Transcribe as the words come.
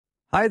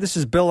Hi, this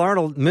is Bill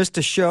Arnold. Missed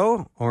a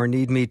show or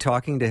need me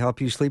talking to help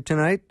you sleep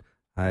tonight?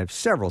 I have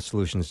several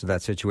solutions to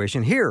that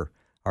situation. Here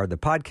are the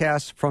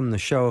podcasts from the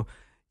show.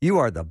 You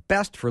are the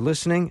best for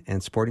listening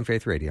and supporting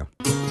Faith Radio.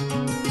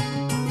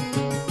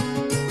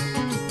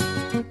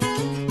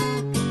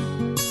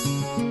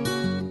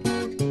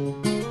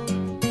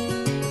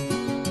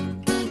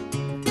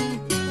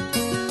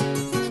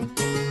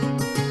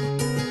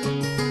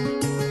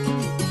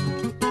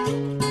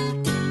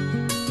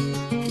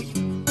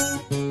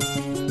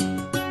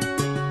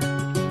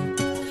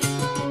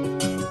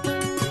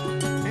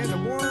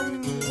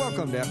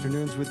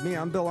 With me,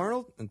 I'm Bill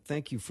Arnold, and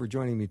thank you for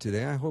joining me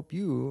today. I hope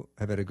you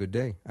have had a good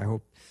day. I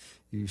hope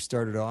you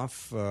started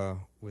off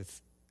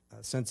with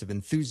a sense of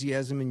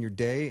enthusiasm in your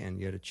day, and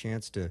you had a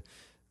chance to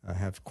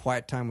have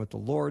quiet time with the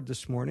Lord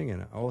this morning,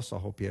 and I also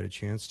hope you had a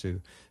chance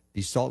to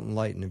be salt and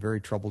light in a very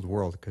troubled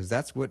world, because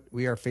that's what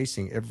we are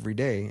facing every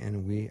day,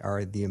 and we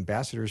are the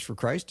ambassadors for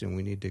Christ, and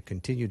we need to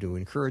continue to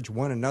encourage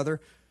one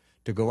another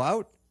to go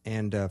out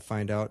and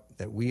find out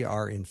that we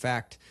are, in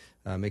fact,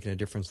 making a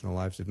difference in the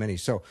lives of many.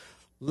 So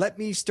let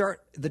me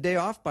start the day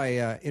off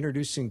by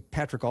introducing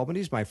Patrick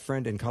Albanese, my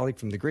friend and colleague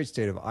from the great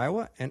state of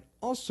Iowa, and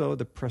also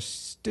the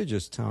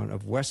prestigious town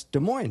of West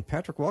Des Moines.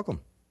 Patrick, welcome.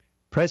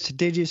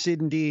 Prestigious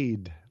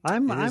indeed.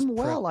 I'm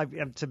well.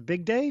 It's a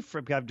big day.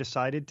 I've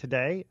decided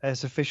today,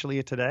 as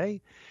officially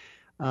today,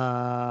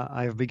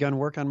 I've begun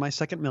work on my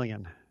second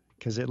million,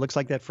 because it looks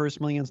like that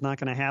first million's not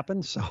going to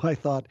happen. So I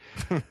thought,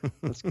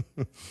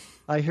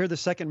 I hear the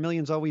second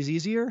million's always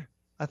easier.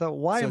 I thought,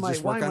 why am I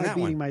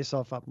beating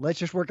myself up? Let's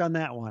just work on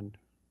that one.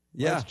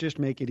 Yeah. Let's just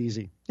make it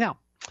easy. Yeah.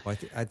 Well,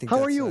 I think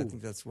How are you? I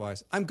think that's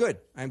wise. I'm good.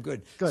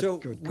 Good.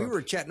 We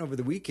were chatting over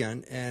the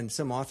weekend, and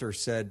some author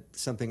said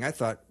something I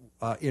thought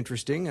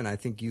interesting, and I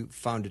think you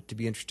found it to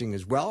be interesting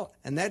as well,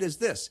 and that is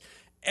this.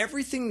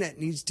 Everything that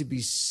needs to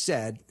be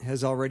said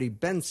has already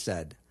been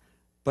said,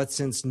 but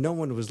since no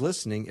one was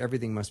listening,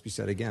 everything must be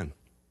said again.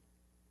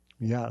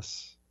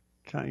 Yes.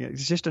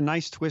 It's just a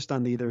nice twist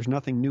on there's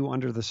nothing new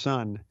under the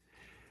sun.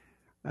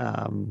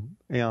 I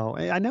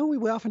know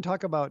we often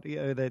talk about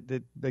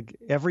that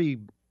every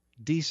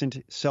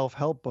decent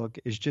self-help book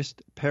is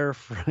just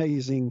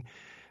paraphrasing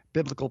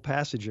biblical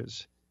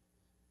passages.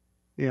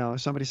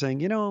 Somebody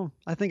saying,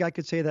 I think I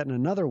could say that in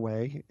another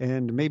way,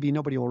 and maybe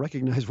nobody will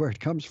recognize where it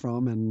comes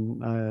from,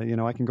 and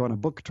I can go on a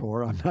book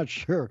tour. I'm not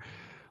sure,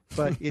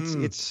 but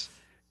it's.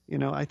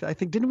 I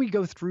think, didn't we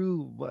go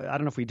through, I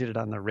don't know if we did it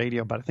on the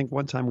radio, but I think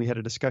one time we had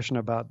a discussion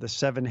about the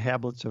 7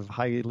 habits of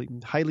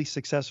highly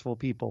successful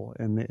people,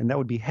 and that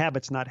would be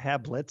habits, not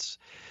hablets.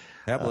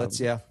 Hablets,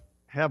 yeah.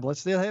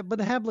 Hablets, but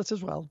the hablets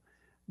as well.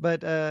 But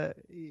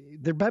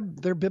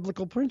they're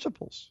biblical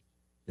principles.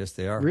 Yes,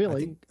 they are.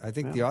 Really? I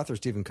think the author,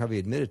 Stephen Covey,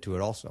 admitted to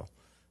it also.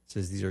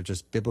 Says these are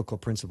just biblical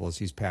principles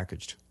he's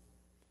packaged.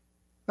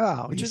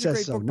 Oh, which he is says a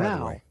great so book, now. by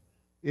the way.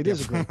 It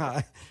is a great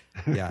book.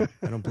 Yeah,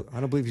 I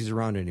don't believe he's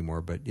around anymore,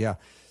 but yeah.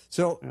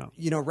 So,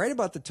 right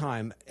about the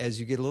time, as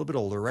you get a little bit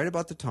older, right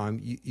about the time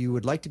you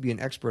would like to be an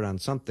expert on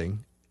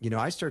something,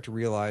 I start to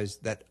realize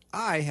that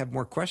I have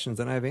more questions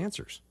than I have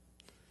answers.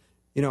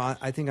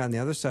 I think on the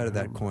other side of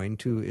that coin,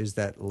 too, is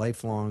that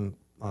lifelong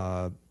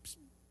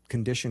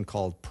condition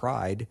called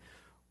pride,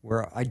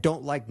 where I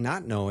don't like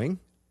not knowing.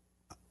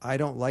 I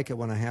don't like it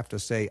when I have to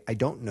say, I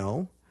don't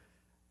know.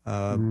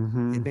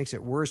 It makes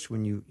it worse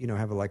when you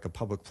have a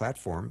public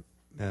platform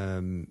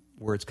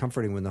where it's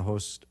comforting when the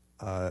host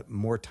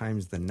more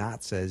times than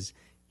not says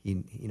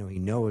he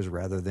knows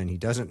rather than he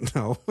doesn't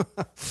know.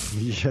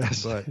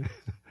 Yes, but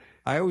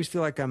I always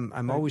feel like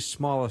I'm always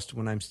smallest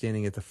when I'm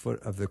standing at the foot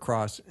of the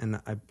cross,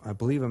 and I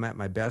believe I'm at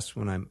my best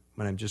when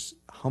I'm just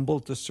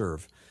humbled to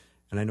serve,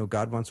 and I know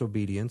God wants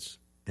obedience,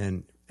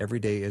 and every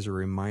day is a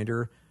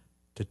reminder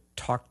to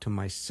talk to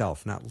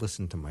myself, not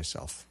listen to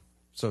myself.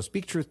 So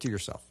speak truth to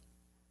yourself.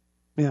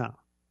 Yeah,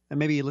 and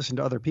maybe you listen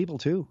to other people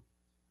too.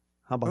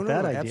 How about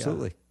that idea?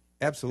 Absolutely.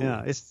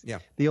 Yeah, it's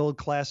the old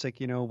classic.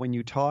 When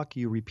you talk,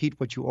 you repeat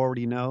what you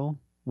already know.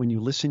 When you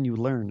listen, you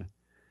learn.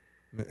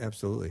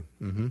 Absolutely.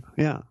 Mm-hmm.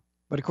 Yeah,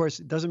 but of course,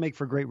 it doesn't make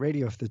for great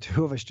radio if the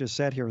two of us just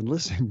sat here and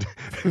listened.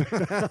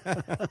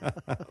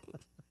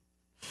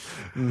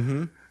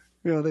 Mm-hmm.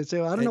 They say,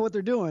 well, I don't know what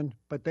they're doing,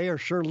 but they are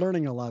sure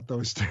learning a lot,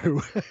 those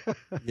two.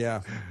 Yeah.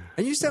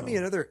 And you sent me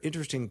another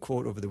interesting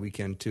quote over the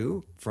weekend,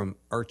 too, from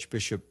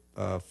Archbishop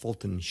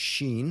Fulton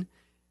Sheen.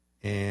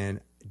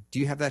 And do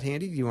you have that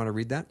handy? Do you want to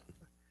read that?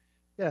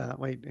 Yeah.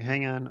 Wait,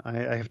 hang on.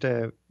 I have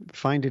to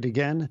find it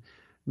again.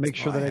 Make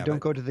sure that I don't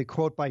go to the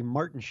quote by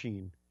Martin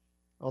Sheen.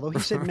 Although he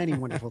said many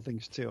wonderful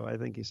things, too. I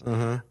think he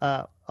said.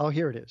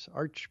 Here it is.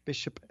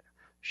 Archbishop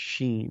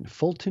Sheen.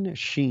 Fulton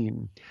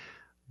Sheen.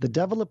 The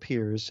devil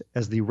appears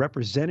as the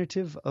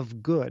representative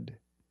of good.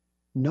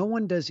 No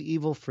one does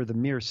evil for the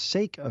mere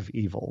sake of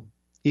evil.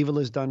 Evil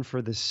is done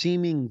for the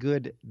seeming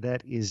good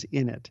that is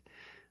in it.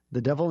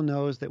 The devil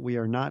knows that we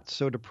are not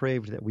so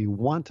depraved that we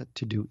want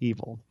to do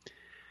evil.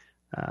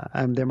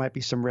 And there might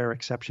be some rare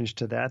exceptions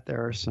to that.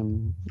 There are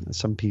some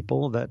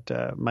people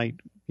that might,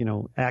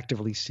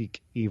 actively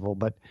seek evil.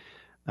 But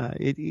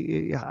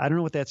I don't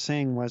know what that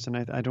saying was, and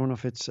I don't know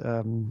if it's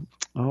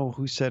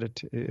who said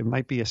it? It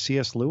might be a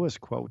C.S. Lewis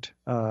quote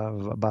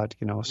about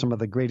some of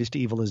the greatest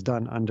evil is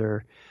done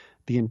under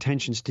the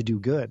intentions to do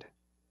good.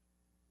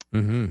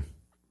 Mm-hmm.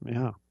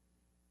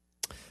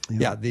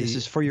 Yeah. This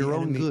is for your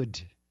own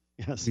good.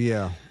 Yes.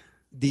 Yeah.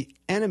 The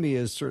enemy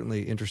is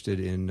certainly interested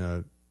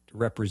in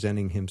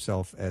representing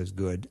himself as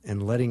good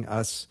and letting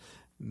us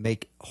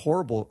make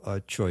horrible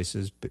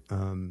choices,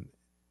 and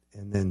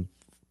then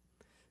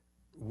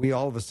we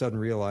all of a sudden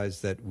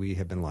realize that we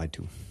have been lied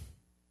to.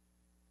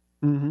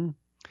 Mm-hmm.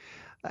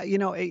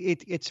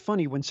 It's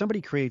funny when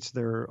somebody creates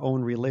their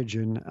own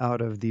religion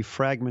out of the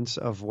fragments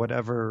of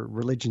whatever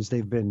religions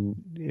they've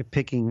been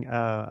picking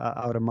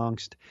out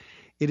amongst.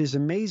 It is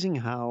amazing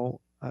how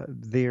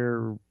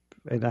and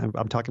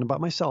I'm talking about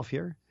myself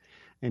here.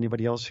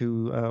 Anybody else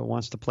who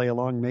wants to play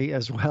along may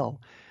as well.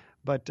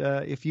 But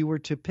if you were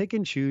to pick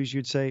and choose,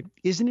 you'd say,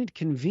 isn't it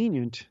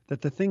convenient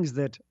that the things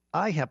that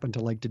I happen to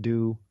like to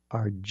do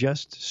are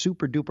just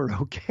super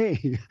duper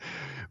okay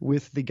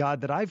with the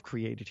God that I've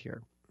created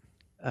here?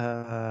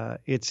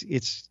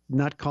 It's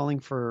not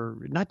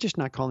just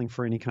not calling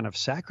for any kind of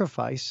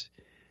sacrifice.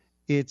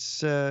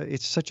 It's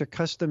such a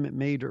custom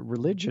made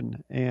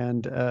religion,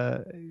 and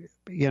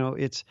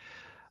it's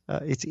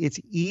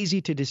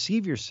easy to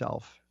deceive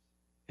yourself.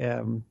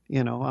 I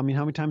mean, how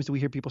many times do we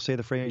hear people say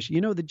the phrase,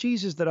 the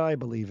Jesus that I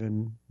believe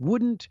in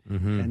wouldn't,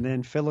 and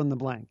then fill in the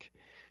blank.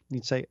 And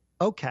you'd say,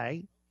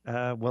 okay,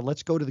 well,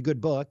 let's go to the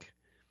good book,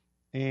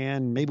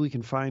 and maybe we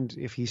can find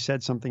if he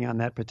said something on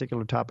that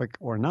particular topic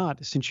or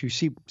not, since you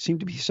seem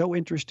to be so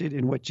interested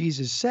in what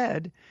Jesus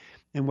said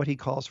and what he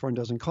calls for and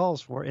doesn't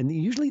calls for. And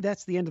usually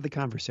that's the end of the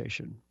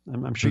conversation.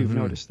 I'm sure you've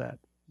noticed that.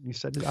 You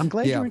said, I'm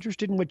glad you're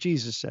interested in what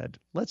Jesus said.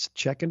 Let's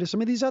check into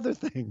some of these other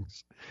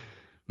things.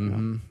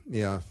 Mm-hmm.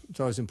 Yeah. It's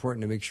always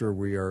important to make sure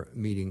we are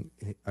meeting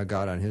a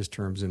God on his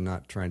terms and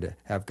not trying to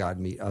have God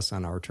meet us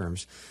on our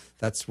terms.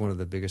 That's one of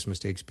the biggest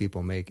mistakes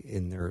people make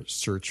in their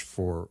search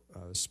for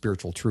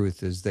spiritual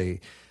truth is they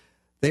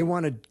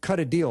want to cut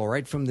a deal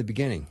right from the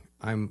beginning.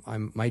 I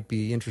might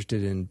be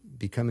interested in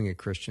becoming a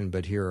Christian,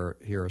 but here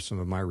are some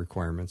of my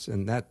requirements,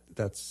 and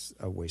that's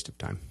a waste of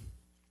time.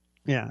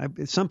 Yeah,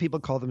 some people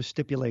call them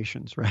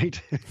stipulations,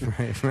 right?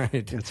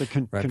 Right. It's a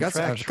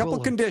contractual. A couple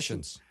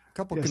conditions.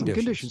 Some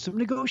conditions, some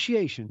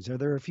negotiations.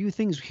 There are a few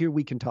things here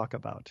we can talk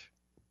about.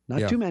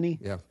 Not too many.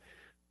 Yeah.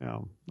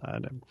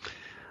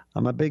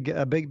 I'm a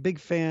big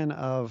fan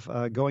of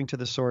going to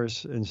the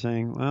source and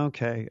saying,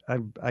 okay,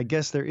 I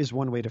guess there is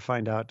one way to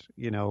find out,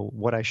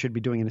 what I should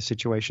be doing in a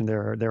situation.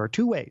 There are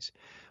two ways.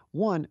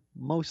 One,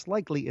 most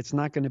likely it's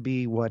not going to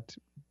be what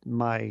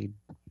my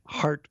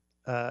heart,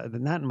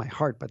 not in my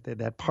heart, but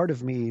that part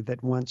of me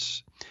that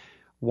wants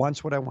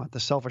what I want, the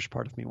selfish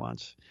part of me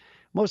wants.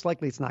 Most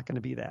likely it's not going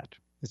to be that.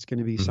 It's going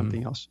to be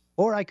something else.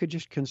 Or I could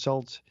just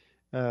consult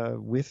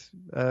with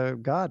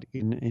God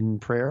in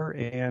prayer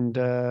and,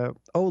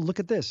 look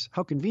at this.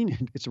 How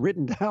convenient. It's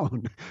written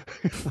down.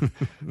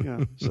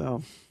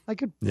 So I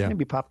could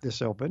maybe pop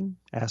this open,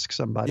 ask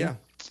somebody. Yeah.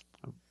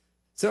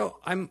 So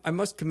I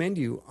must commend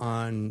you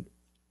on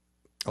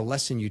a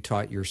lesson you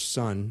taught your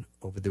son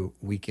over the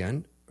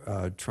weekend,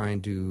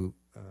 trying to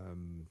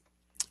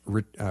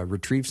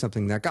retrieve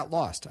something that got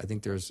lost. I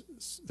think there's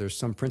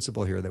some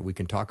principle here that we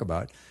can talk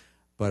about.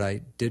 But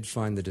I did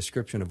find the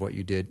description of what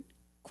you did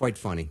quite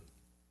funny.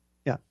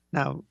 Yeah.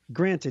 Now,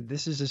 granted,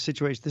 this is a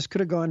situation, this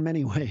could have gone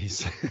many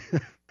ways.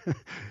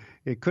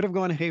 It could have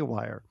gone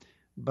haywire.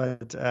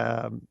 But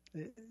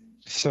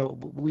so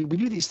we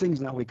do these things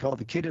now we call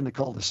the kid in the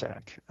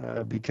cul-de-sac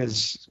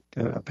because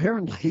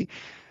apparently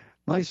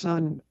my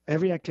son,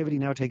 every activity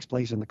now takes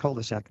place in the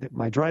cul-de-sac.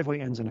 My driveway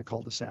ends in a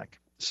cul-de-sac.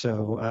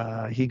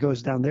 So he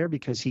goes down there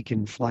because he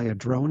can fly a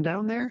drone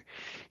down there.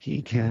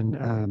 He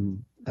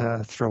can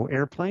throw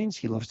airplanes.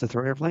 He loves to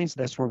throw airplanes.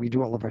 That's where we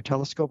do all of our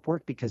telescope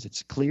work because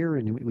it's clear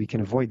and we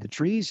can avoid the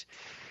trees.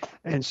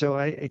 And so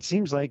it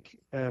seems like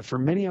for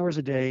many hours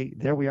a day,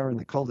 there we are in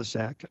the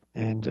cul-de-sac.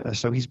 And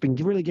so he's been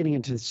really getting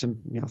into some,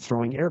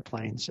 throwing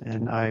airplanes.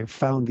 And I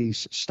found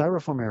these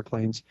styrofoam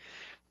airplanes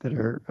that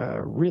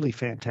are really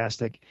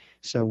fantastic.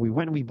 So we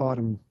went and we bought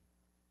them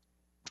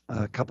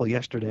a couple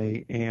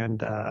yesterday.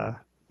 And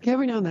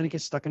every now and then it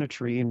gets stuck in a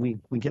tree and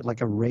we get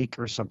like a rake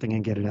or something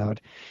and get it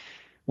out.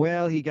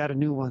 Well, he got a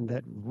new one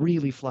that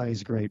really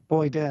flies great.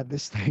 Boy, Dad,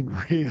 this thing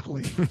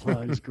really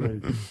flies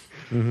great.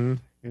 And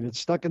it's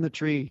stuck in the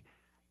tree.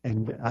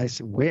 And I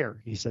said,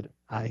 where? He said,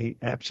 I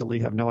absolutely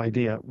have no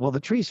idea. Well, the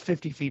tree's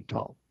 50 feet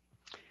tall.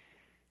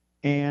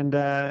 And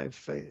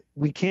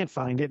we can't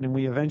find it. And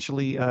we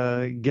eventually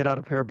get out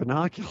a pair of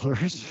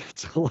binoculars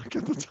to look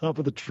at the top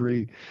of the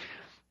tree.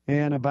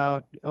 And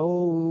about,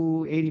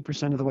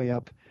 80% of the way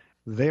up,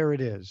 there it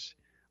is,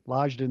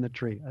 lodged in the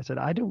tree. I said,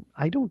 I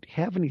don't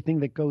have anything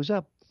that goes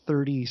up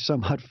 30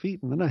 some odd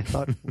feet. And then I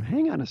thought,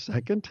 hang on a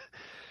second,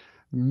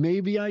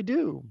 maybe I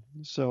do.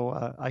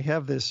 So I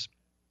have this,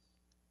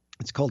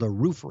 it's called a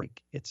roof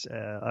rake. It's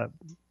a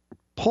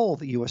pole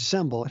that you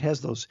assemble. It has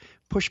those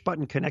push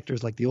button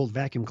connectors like the old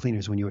vacuum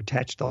cleaners when you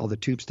attached all the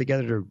tubes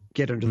together to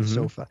get under the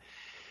sofa.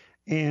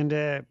 And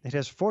it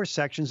has 4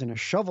 sections and a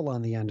shovel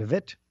on the end of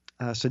it,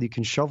 so that you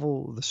can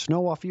shovel the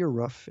snow off your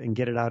roof and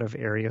get it out of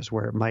areas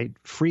where it might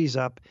freeze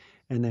up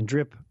and then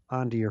drip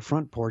onto your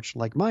front porch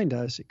like mine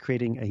does,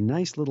 creating a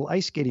nice little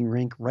ice skating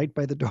rink right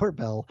by the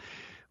doorbell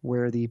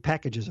where the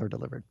packages are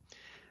delivered.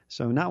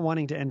 So not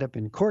wanting to end up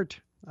in court,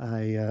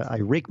 I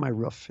rake my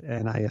roof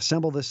and I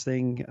assemble this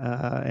thing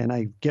and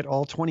I get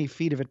all 20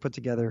 feet of it put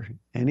together,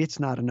 and it's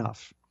not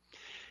enough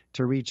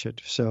to reach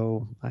it.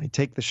 So I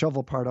take the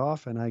shovel part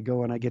off and I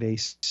go and I get a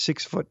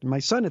 6 foot. My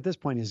son at this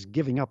point is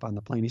giving up on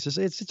the plane. He says,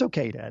 it's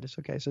okay, Dad. It's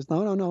okay. He says,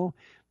 no.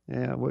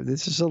 Well,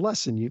 this is a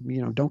lesson. You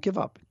know, don't give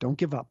up. Don't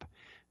give up.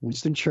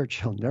 Winston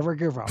Churchill, never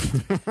give up.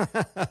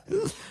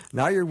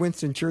 Now you're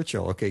Winston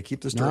Churchill. Okay,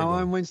 keep the story Now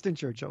going. I'm Winston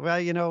Churchill. Well,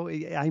 you know,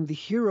 I'm the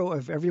hero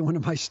of every one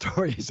of my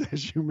stories,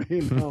 as you may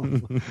know.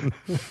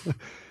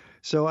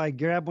 So I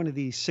grab one of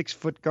these 6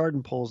 foot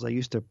garden poles I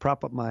used to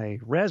prop up my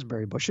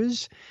raspberry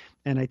bushes,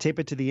 and I tape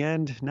it to the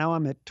end. Now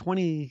I'm at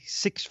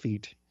 26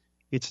 feet.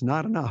 It's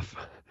not enough.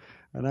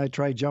 And I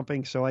try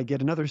jumping, so I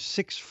get another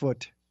 6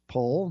 foot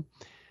pole.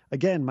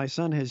 Again, my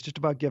son has just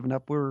about given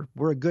up. We're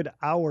a good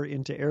hour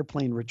into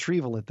airplane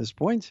retrieval at this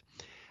point.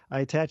 I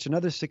attach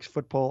another 6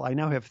 foot pole. I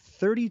now have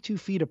 32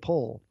 feet of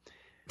pole.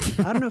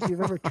 I don't know if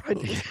you've ever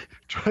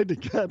tried to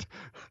get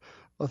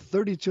a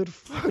 32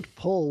 foot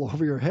pole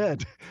over your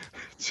head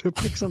to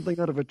pick something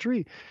out of a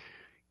tree.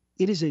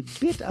 It is a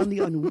bit on the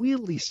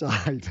unwieldy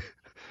side.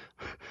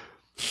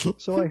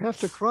 So I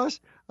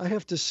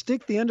have to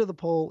stick the end of the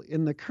pole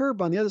in the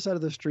curb on the other side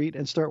of the street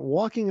and start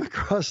walking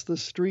across the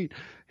street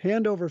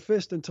hand over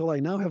fist until I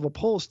now have a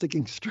pole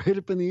sticking straight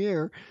up in the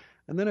air.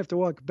 And then I have to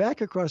walk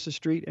back across the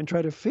street and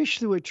try to fish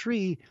through a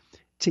tree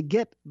to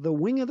get the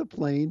wing of the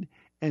plane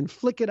and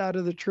flick it out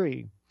of the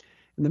tree.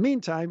 In the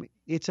meantime,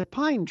 it's a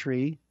pine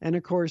tree, and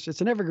of course,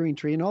 it's an evergreen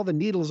tree, and all the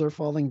needles are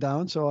falling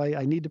down, so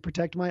I need to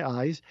protect my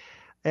eyes.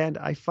 And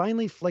I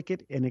finally flick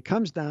it, and it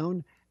comes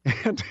down,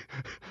 and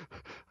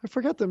I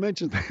forgot to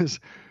mention this.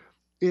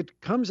 It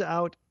comes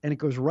out, and it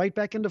goes right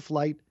back into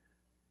flight,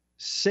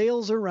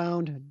 sails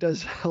around,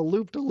 does a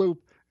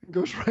loop-de-loop, and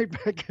goes right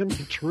back in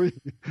the tree.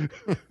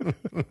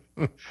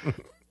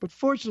 But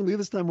fortunately,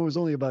 this time it was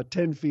only about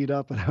 10 feet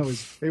up, and I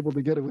was able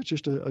to get it with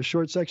just a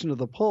short section of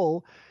the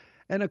pole.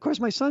 And, of course,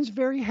 my son's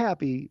very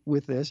happy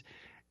with this.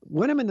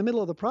 When I'm in the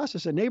middle of the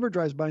process, a neighbor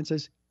drives by and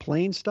says,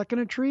 "Plane stuck in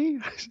a tree?"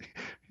 I say,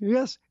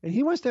 "Yes." And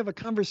he wants to have a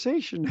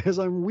conversation as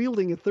I'm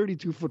wielding a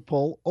 32-foot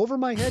pole over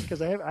my head,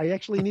 because I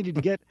actually needed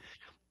to get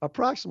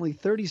approximately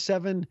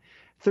 37,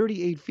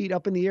 38 feet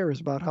up in the air is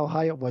about how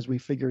high it was, we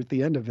figure, at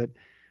the end of it.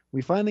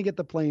 We finally get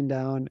the plane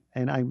down,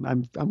 and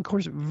I'm of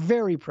course,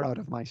 very proud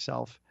of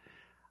myself.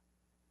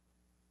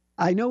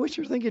 I know what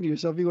you're thinking to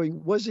yourself. You're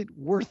going, was it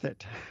worth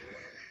it?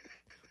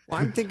 Well,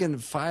 I'm thinking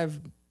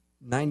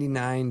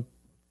 $5.99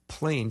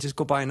 plane. Just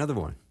go buy another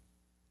one.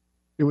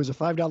 It was a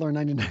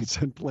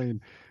 $5.99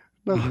 plane.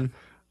 No,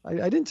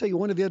 I didn't tell you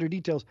one of the other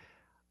details.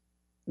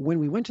 When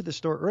we went to the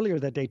store earlier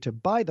that day to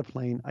buy the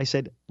plane, I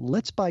said,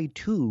 let's buy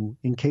 2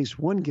 in case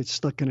one gets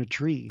stuck in a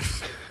tree.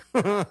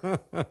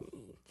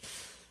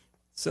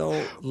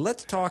 So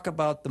let's talk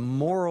about the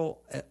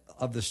moral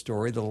of the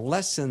story, the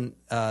lesson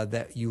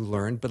that you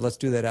learned, but let's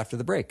do that after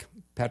the break.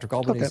 Patrick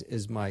Albanese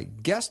is my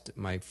guest,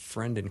 my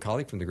friend and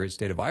colleague from the great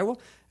state of Iowa,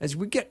 as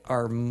we get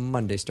our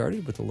Monday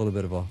started with a little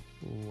bit of a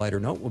lighter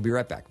note. We'll be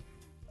right back.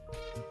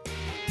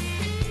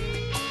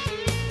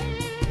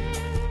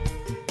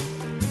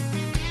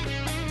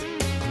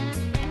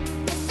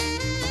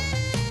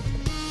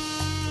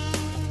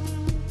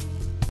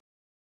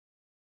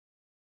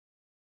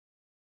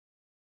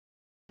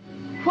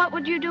 What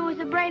would you do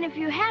with a brain if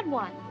you had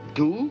one?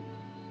 Do?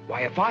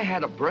 Why, if I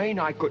had a brain,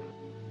 I could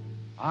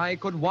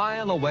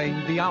while away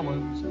the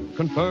hours,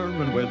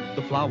 conferring with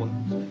the flowers,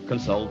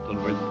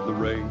 consulting with the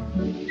rain.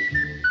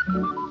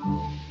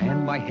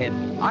 And my head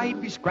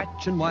I'd be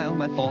scratching while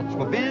my thoughts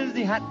were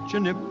busy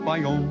hatching if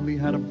I only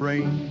had a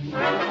brain.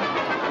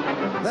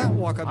 That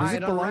walk-up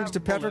music belongs to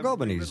Patrick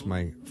Albanese,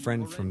 my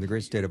friend from the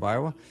great state of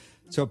Iowa.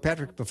 So,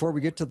 Patrick, before we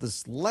get to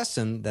this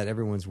lesson that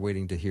everyone's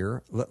waiting to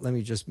hear, let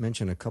me just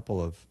mention a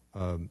couple of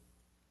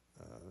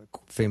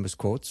famous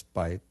quotes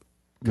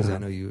because I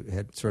know you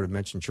had sort of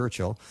mentioned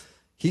Churchill.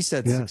 He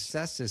said,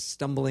 "Success is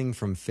stumbling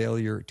from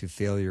failure to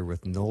failure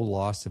with no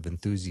loss of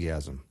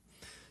enthusiasm."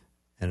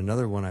 And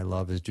another one I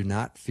love is, "Do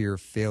not fear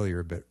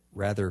failure, but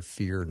rather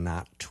fear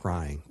not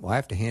trying." Well, I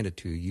have to hand it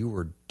to you. You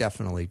were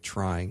definitely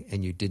trying,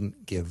 and you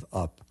didn't give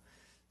up.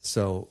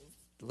 So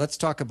let's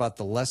talk about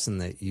the lesson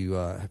that you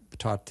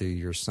taught to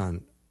your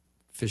son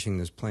fishing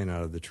this plane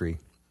out of the tree.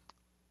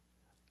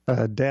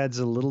 Dad's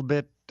a little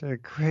bit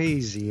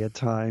crazy at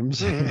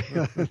times.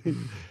 Yeah,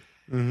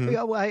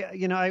 well,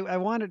 I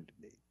wanted,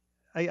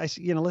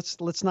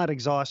 let's not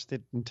exhaust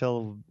it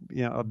until,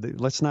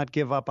 let's not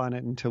give up on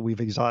it until we've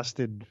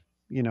exhausted,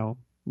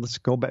 let's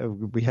go back.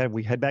 We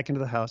head back into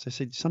the house. I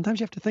said, sometimes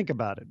you have to think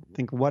about it.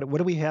 Think, what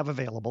do we have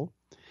available?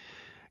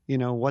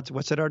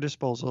 what's at our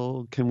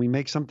disposal? Can we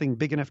make something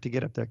big enough to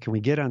get up there? Can we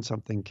get on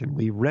something? Can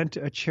we rent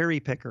a cherry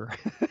picker?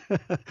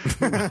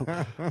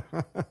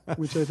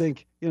 Which I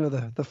think,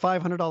 the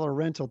 $500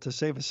 rental to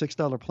save a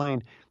 $6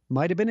 plane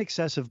might have been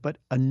excessive, but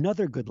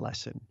another good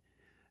lesson.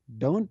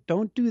 Don't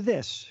do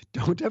this.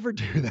 Don't ever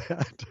do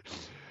that.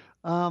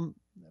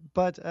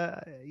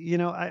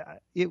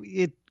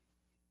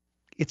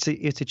 It's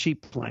a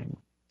cheap plane.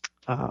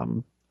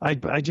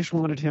 I just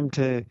wanted him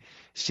to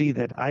see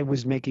that I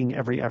was making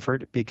every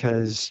effort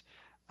because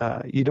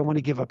you don't want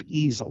to give up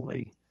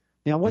easily.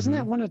 Wasn't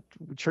that one of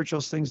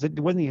Churchill's things? That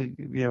wasn't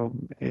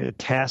he,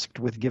 tasked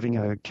with giving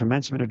a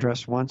commencement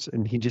address once,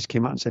 and he just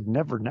came out and said,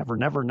 "Never, never,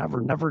 never,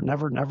 never, never,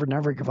 never, never,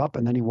 never give up,"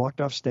 and then he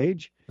walked off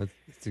stage.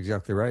 That's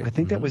exactly right. I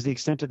think that was the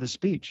extent of the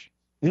speech.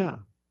 Yeah,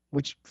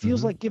 which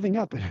feels like giving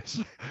up. I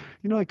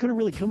couldn't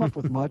really come up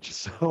with much,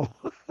 so.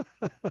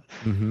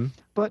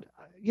 But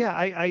yeah,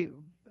 I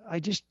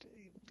just.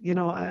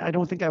 I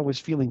don't think I was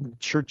feeling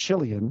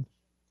Churchillian.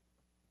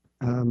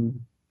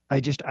 I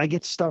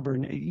get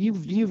stubborn.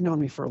 You've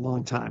known me for a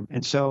long time,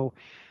 and so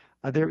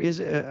there is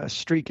a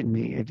streak in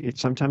me. It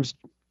sometimes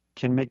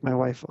can make my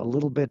wife a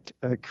little bit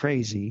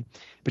crazy,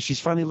 but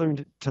she's finally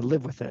learned to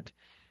live with it.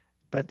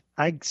 But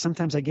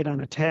sometimes I get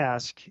on a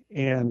task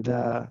and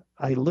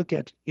I look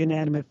at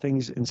inanimate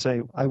things and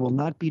say, I will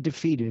not be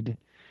defeated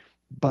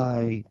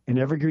by an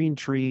evergreen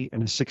tree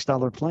and a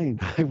 $6 plane.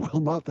 I will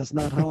not. That's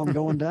not how I'm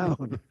going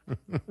down.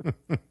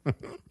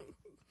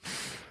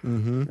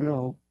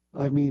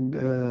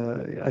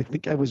 I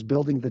think I was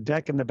building the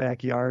deck in the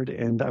backyard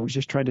and I was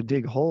just trying to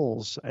dig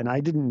holes, and I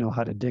didn't know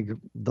how to dig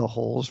the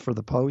holes for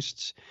the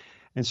posts.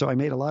 And so I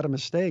made a lot of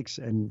mistakes.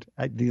 And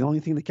the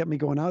only thing that kept me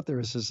going out there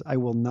is I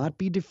will not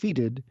be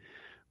defeated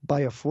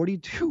by a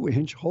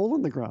 42-inch hole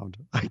in the ground.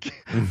 I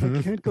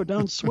can't go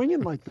down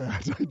swinging like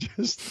that.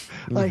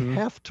 I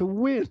have to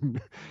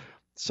win.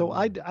 So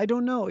I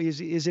don't know. Is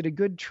it a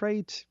good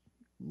trait?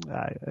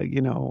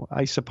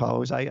 I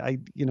suppose.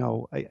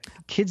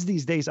 Kids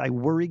these days, I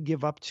worry,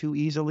 give up too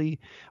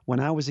easily. When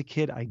I was a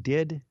kid, I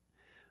did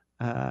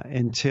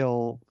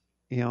until,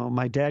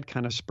 my dad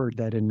kind of spurred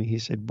that in me. He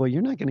said, "Boy,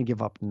 you're not going to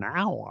give up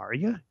now, are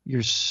you?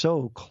 You're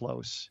so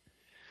close."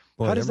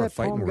 Well, how does that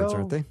fighting poem words, go?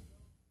 aren't they?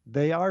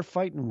 They are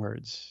fighting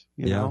words,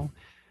 Yeah.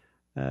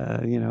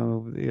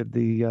 The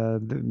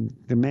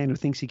man who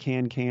thinks he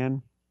can.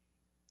 In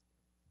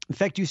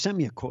fact, you sent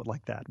me a quote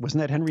like that. Wasn't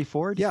that Henry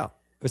Ford? Yeah, it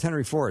was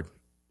Henry Ford.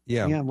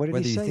 Yeah. Yeah. What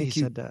did he say?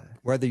 He said,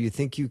 whether you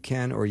think you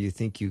can or you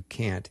think you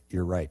can't,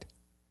 you're right.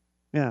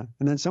 Yeah.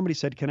 And then somebody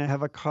said, "Can I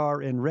have a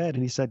car in red?"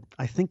 And he said,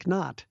 "I think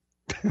not."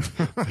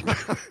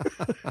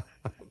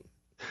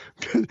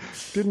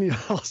 Didn't he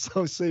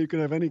also say you could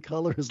have any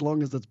color as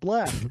long as it's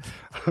black?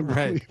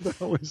 Right. That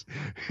was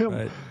him.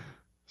 Right.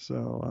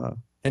 So,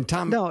 and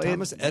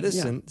Thomas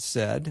Edison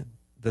said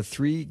the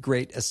three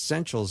great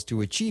essentials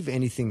to achieve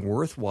anything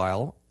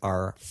worthwhile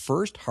are: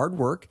 first, hard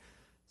work;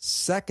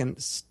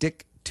 second,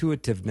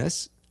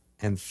 stick-to-itiveness;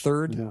 and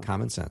third,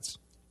 common sense.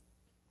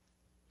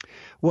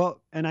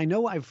 Well, and I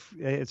know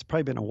it's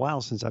probably been a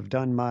while since I've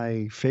done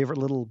my favorite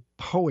little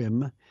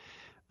poem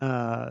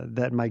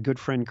that my good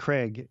friend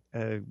Craig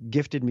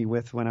gifted me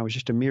with when I was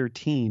just a mere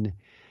teen.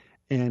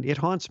 And it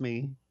haunts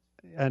me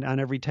on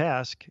every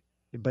task,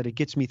 but it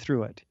gets me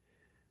through it.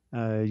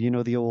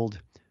 The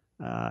old,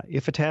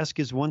 if a task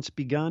is once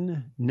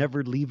begun,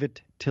 never leave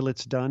it till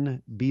it's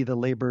done. Be the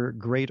labor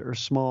great or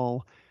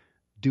small,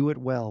 do it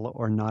well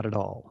or not at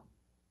all.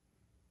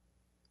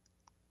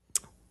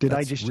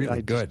 That's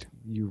really good.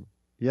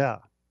 Yeah.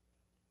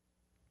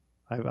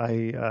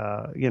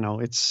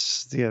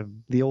 It's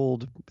the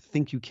old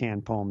 "think you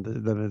can" poem.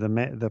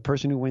 The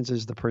person who wins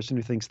is the person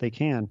who thinks they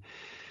can.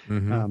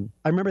 I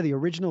remember the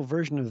original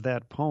version of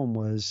that poem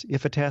was,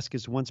 "If a task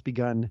is once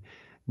begun,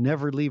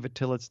 never leave it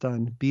till it's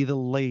done. Be the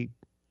late,"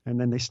 and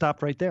then they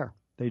stopped right there.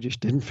 They just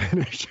didn't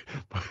finish.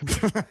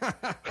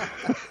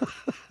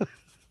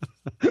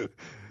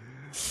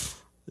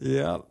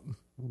 Yeah.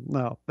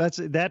 No,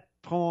 that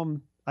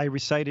poem. I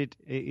recite it.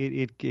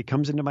 It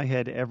comes into my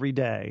head every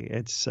day.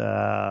 It's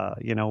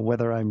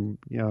whether I'm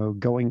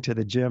going to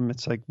the gym.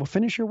 It's like, well,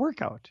 finish your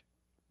workout.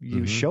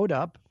 You showed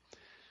up.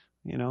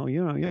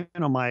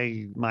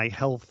 My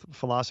health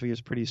philosophy is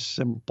pretty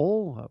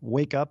simple: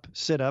 wake up,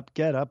 sit up,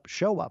 get up,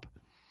 show up.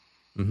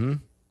 And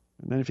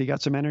then if you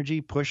got some energy,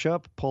 push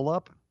up, pull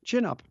up,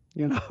 chin up.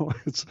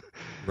 It's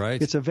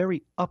right. It's a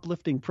very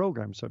uplifting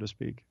program, so to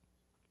speak.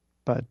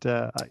 But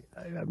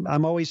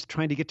I'm always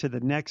trying to get to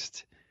the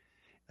next.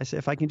 I say,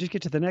 if I can just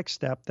get to the next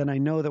step, then I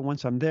know that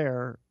once I'm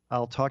there,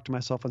 I'll talk to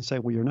myself and say,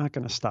 well, you're not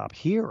going to stop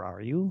here, are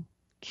you?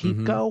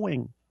 Keep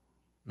going.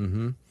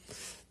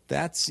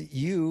 That's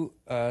you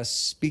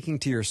speaking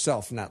to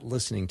yourself, not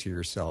listening to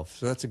yourself.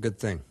 So that's a good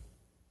thing.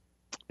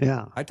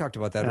 Yeah. I talked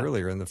about that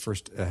earlier in the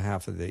first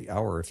half of the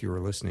hour, if you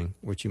were listening,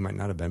 which you might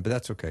not have been, but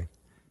that's okay.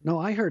 No,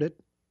 I heard it.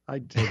 I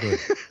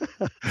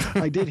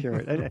did hear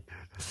it.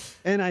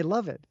 And I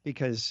love it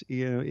because,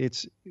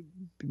 it's,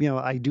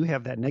 I do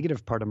have that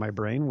negative part of my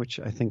brain, which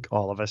I think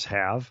all of us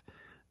have.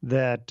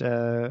 that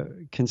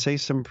can say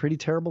some pretty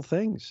terrible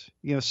things.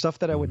 Stuff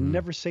that I would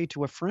never say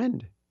to a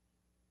friend.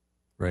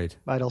 Right.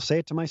 But I'll say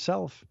it to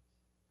myself.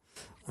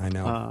 I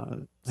know.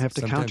 I have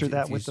to Sometimes counter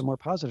that with the more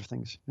positive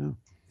things. Yeah.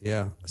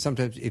 Yeah.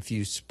 Sometimes if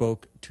you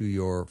spoke to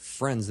your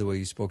friends the way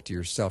you spoke to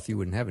yourself, you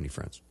wouldn't have any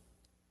friends.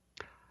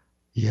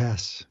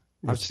 Yes.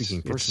 I'm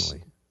speaking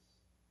personally.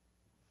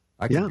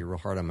 I can be real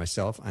hard on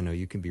myself. I know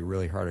you can be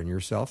really hard on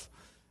yourself.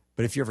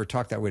 But if you ever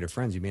talk that way to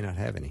friends, you may not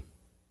have any.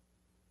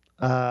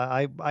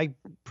 I'm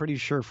pretty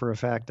sure for a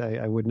fact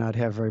I would not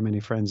have very many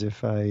friends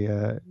if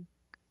I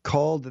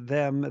called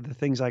them the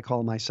things I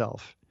call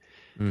myself.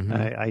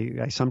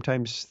 I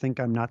sometimes think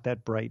I'm not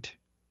that bright.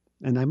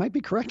 And I might be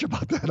correct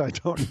about that. I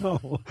don't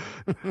know.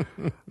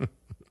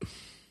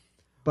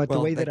 But the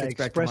way that I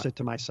express it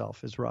to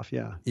myself is rough.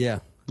 Yeah.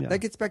 That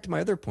gets back to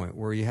my other point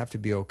where you have to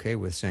be okay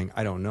with saying,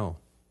 I don't know.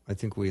 I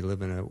think we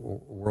live in a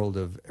world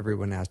of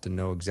everyone has to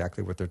know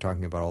exactly what they're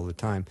talking about all the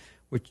time,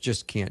 which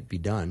just can't be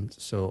done.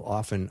 So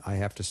often I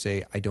have to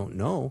say, I don't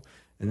know.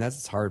 And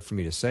that's hard for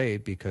me to say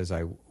because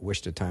I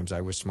wished at times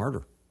I was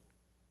smarter.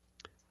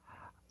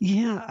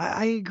 Yeah,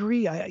 I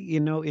agree.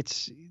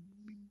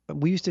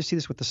 We used to see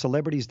this with the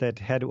celebrities that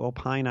had to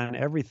opine on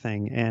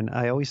everything. And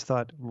I always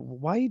thought,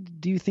 why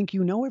do you think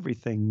you know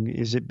everything?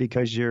 Is it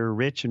because you're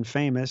rich and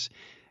famous,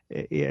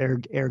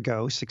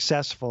 ergo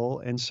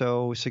successful? And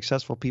so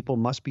successful people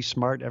must be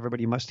smart.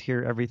 Everybody must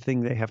hear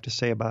everything they have to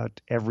say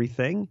about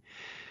everything.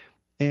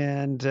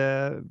 And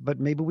but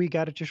maybe we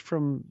got it just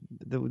from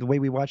the way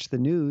we watch the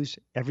news.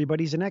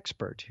 Everybody's an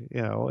expert,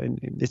 and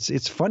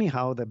it's funny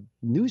how the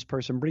news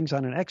person brings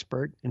on an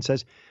expert and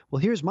says,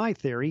 well, here's my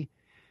theory.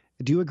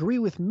 Do you agree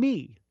with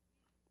me?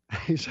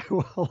 I say,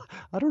 well,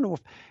 I don't know.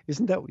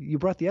 Isn't that you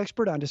brought the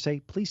expert on to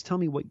say, please tell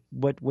me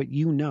what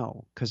you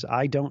know, because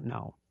I don't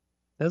know.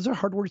 Those are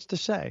hard words to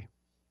say.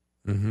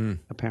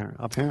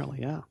 Apparently,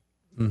 yeah.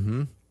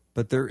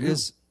 But there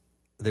is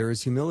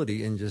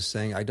humility in just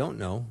saying, I don't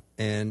know.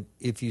 And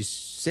if you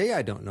say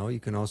I don't know,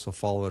 you can also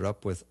follow it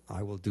up with,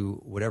 I will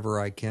do whatever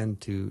I can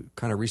to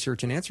kind of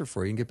research and answer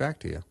for you and get back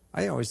to you.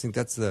 I always think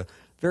that's the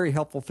very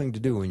helpful thing to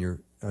do when you're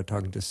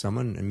talking to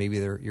someone and maybe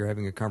you're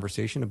having a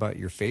conversation about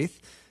your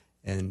faith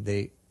and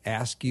they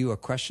ask you a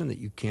question that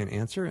you can't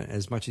answer.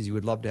 As much as you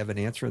would love to have an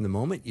answer in the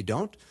moment, you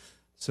don't.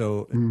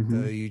 So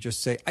you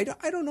just say, I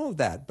don't know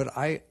that, but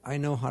I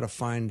know how to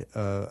find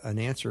an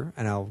answer,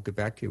 and I'll get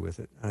back to you with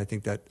it. And I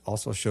think that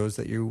also shows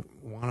that you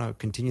want to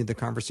continue the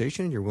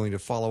conversation. You're willing to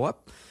follow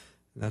up.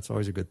 And that's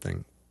always a good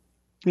thing.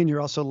 And you're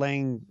also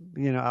laying,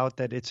 out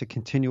that it's a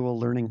continual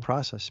learning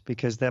process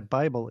because that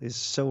Bible is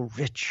so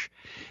rich.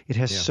 It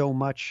has so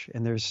much,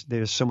 and there's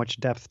so much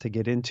depth to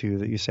get into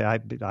that you say,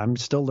 I'm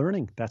still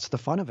learning. That's the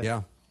fun of it.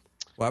 Yeah.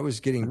 Well, I was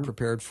getting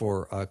prepared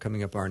for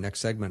coming up our next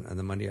segment on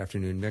the Monday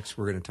Afternoon Mix.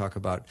 We're going to talk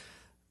about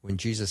when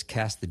Jesus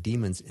cast the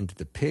demons into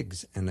the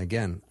pigs. And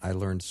again, I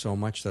learned so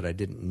much that I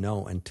didn't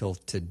know until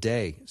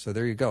today. So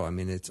there you go. I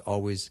mean,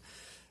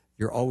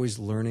 you're always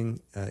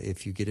learning.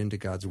 If you get into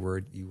God's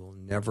Word, you will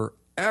never,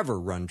 ever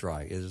run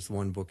dry. It is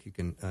one book you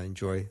can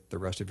enjoy the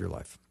rest of your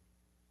life.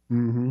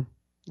 And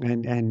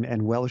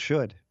well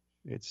should.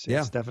 It's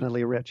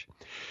definitely rich.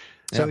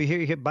 So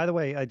here, by the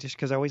way, just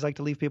because I always like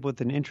to leave people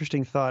with an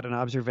interesting thought and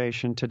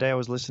observation, today I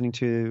was listening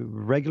to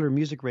regular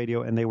music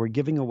radio, and they were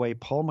giving away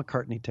Paul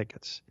McCartney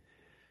tickets.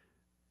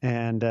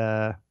 And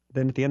then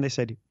at the end they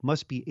said,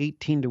 must be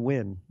 18 to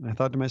win. And I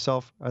thought to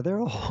myself, are there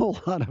a whole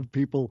lot of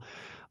people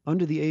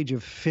under the age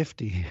of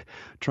 50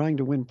 trying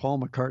to win Paul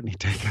McCartney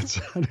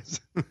tickets?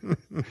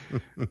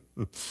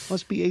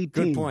 Must be 18.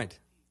 Good point.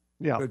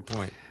 Yeah. Good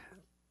point.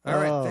 All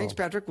right. Thanks,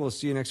 Patrick. We'll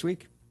see you next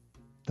week.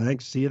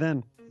 Thanks. See you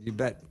then. You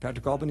bet.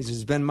 Patrick Albanese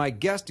has been my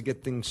guest to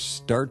get things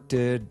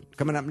started.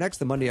 Coming up next,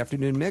 the Monday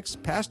Afternoon Mix,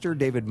 Pastor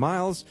David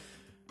Myles,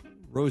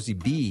 Rosie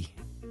B.,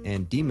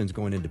 and demons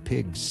going into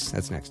pigs.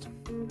 That's next.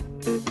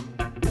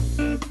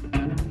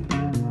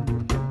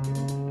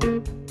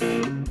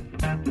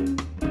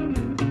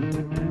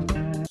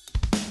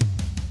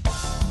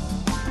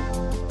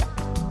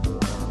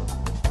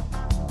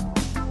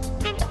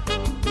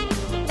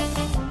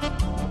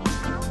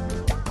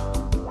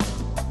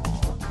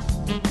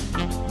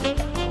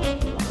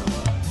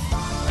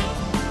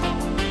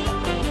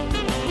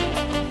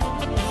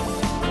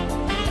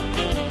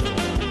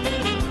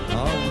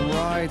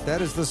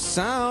 That is the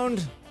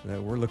sound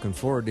that we're looking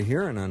forward to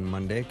hearing on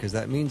Monday, because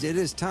that means it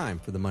is time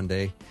for the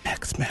Monday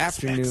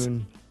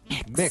Afternoon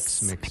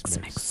Mix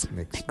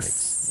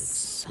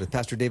with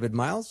Pastor David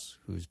Myles,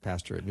 who's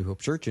pastor at New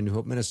Hope Church in New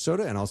Hope,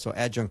 Minnesota, and also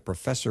adjunct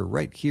professor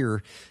right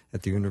here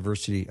at the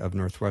University of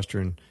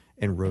Northwestern,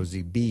 and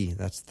Rosie B.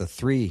 That's the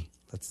three.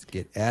 Let's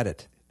get at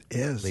it,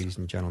 ladies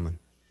and gentlemen.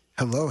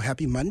 Hello.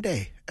 Happy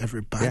Monday,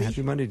 everybody. Yeah,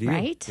 happy Monday to you.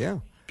 Right? Yeah.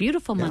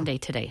 Beautiful Monday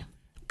today.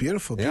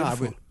 Beautiful. Yeah,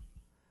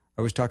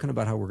 I was talking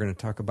about how we're going to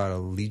talk about a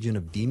legion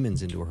of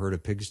demons into a herd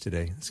of pigs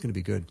today. It's going to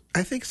be good.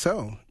 I think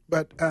so.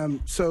 But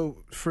so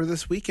for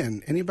this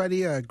weekend,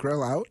 anybody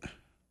grill out?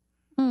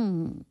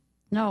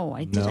 No,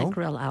 I didn't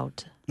grill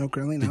out. No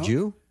grilling out? Did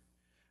you?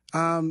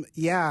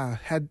 Yeah,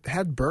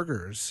 had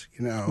burgers,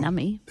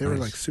 Nummy. They were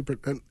like super,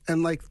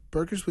 and like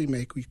burgers we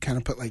make, we kind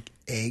of put like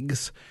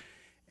eggs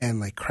and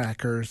like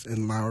crackers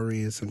and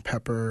Lowry's and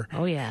pepper.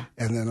 Oh, yeah.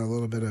 And then a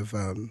little bit of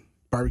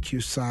barbecue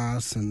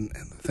sauce and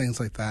things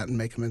like that, and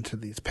make them into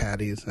these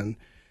patties. And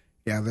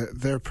yeah,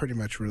 they're pretty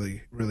much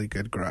really, really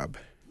good grub.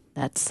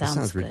 That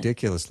sounds good.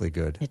 Ridiculously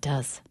good. It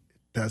does.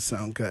 It does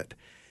sound good.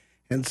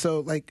 And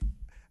so, like,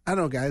 I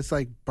don't know, guys,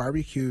 like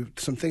barbecue,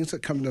 some things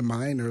that come to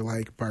mind are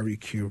like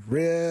barbecue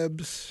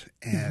ribs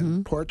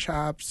and pork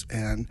chops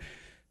and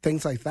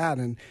things like that.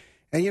 And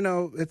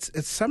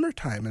it's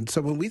summertime. And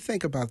so when we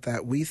think about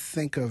that, we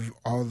think of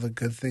all the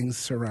good things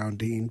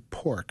surrounding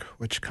pork,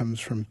 which comes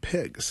from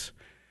pigs.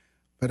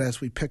 But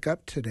as we pick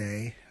up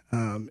today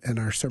in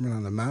our Sermon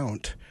on the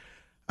Mount,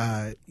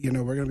 we're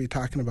going to be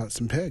talking about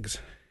some pigs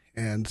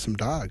and some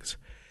dogs.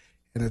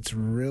 And it's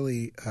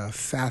really a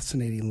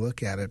fascinating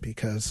look at it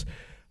because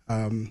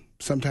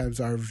sometimes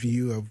our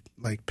view of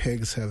like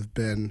pigs have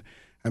been,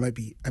 I might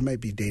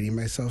be dating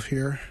myself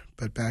here,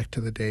 but back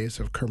to the days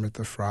of Kermit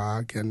the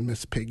Frog and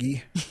Miss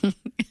Piggy.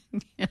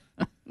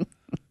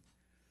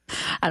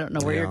 I don't know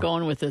where you're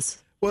going with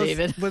this,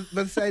 David. But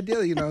it's the idea,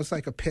 it's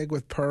like a pig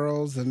with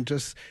pearls and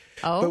just.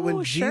 Oh, but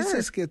when sure.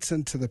 Jesus gets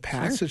into the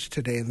passage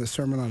today in the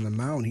Sermon on the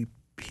Mount,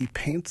 he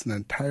paints an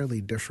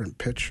entirely different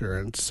picture.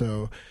 And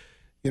so,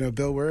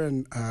 Bill, we're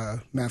in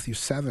Matthew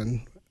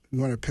 7. You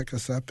want to pick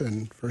us up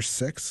in verse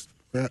 6?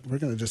 We're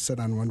going to just sit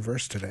on one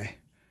verse today.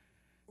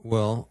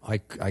 Well, I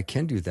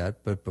can do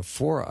that, but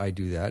before I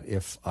do that,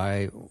 if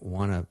I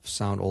want to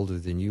sound older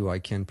than you, I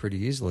can pretty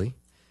easily.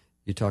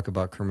 You talk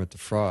about Kermit the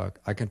Frog.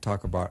 I can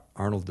talk about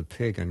Arnold the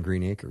Pig on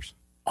Green Acres.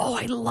 Oh,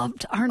 I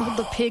loved Arnold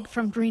the Pig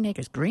from Green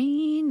Acres.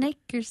 Green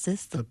Acres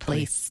is the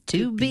place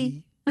to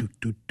be.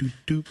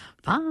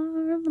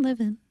 Farm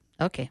living.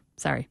 Okay,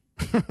 sorry.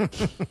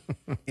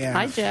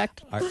 Yeah.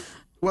 Hijacked.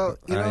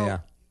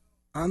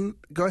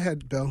 Go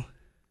ahead, Bill.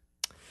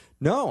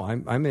 No,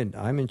 I'm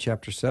in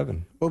chapter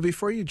 7. Well,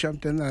 before you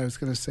jumped in, I was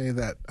going to say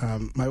that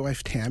my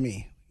wife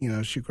Tammy,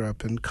 she grew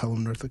up in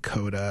Cullum, North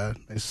Dakota,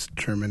 nice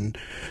German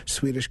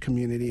Swedish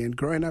community, and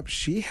growing up,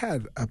 she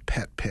had a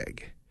pet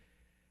pig.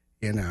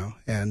 And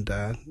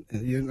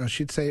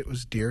she'd say it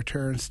was dear to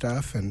her and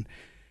stuff, and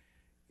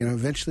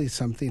eventually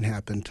something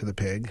happened to the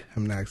pig.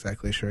 I'm not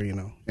exactly sure,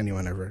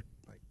 anyone ever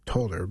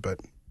told her, but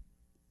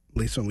at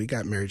least when we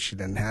got married, she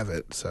didn't have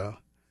it. So,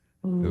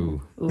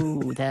 ooh,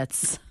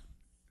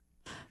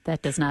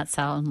 that does not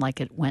sound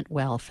like it went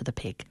well for the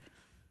pig.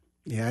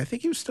 Yeah, I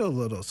think he was still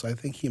little, so I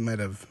think he might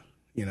have,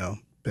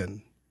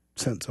 been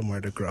sent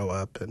somewhere to grow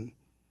up and.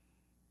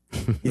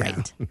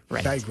 Yeah,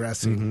 right.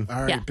 Digressing.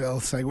 All right, Bill,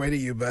 segue to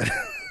you, bud.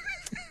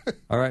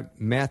 All right,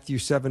 Matthew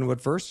 7,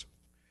 what verse?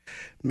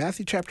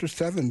 Matthew chapter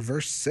 7,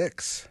 verse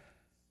 6.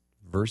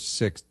 Verse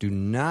 6, do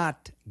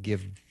not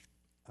give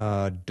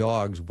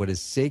dogs what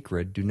is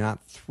sacred. Do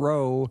not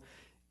throw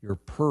your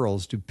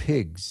pearls to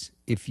pigs.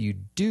 If you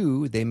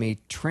do, they may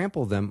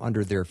trample them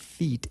under their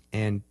feet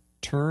and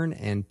turn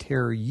and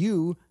tear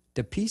you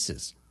to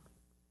pieces.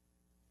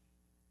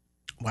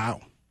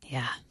 Wow.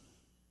 Yeah.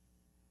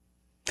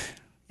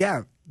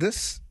 Yeah,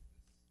 this,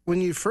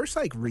 when you first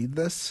read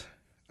this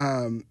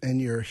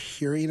and you're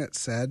hearing it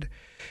said,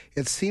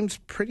 it seems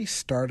pretty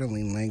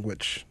startling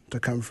language to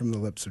come from the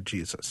lips of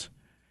Jesus.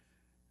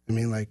 I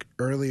mean,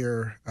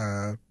 earlier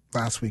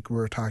last week we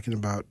were talking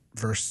about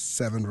verse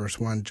 7, verse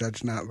 1,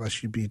 judge not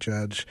lest you be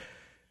judged.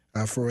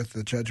 For with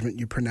the judgment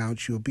you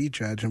pronounce, you will be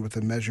judged, and with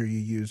the measure you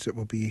use, it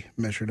will be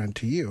measured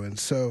unto you. And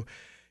so,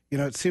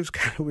 it seems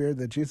kind of weird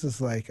that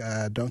Jesus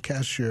is don't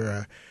cast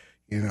your,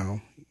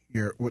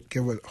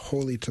 give it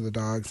holy to the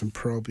dogs and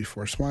pearl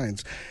before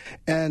swines.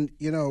 And,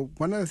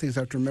 one of the things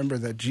I have to remember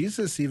that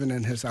Jesus, even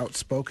in his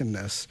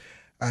outspokenness,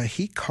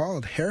 he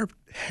called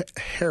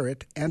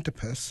Herod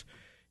Antipas,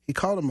 he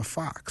called him a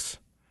fox.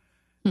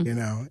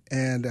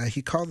 And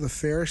he called the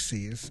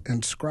Pharisees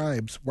and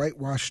scribes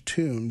whitewashed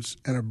tombs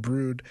and a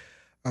brood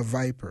of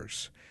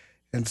vipers.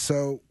 And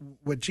so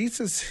what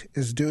Jesus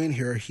is doing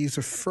here, he's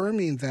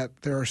affirming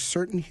that there are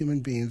certain human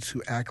beings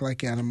who act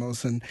like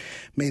animals and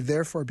may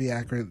therefore be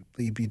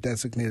accurately be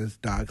designated as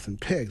dogs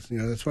and pigs.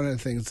 That's one of the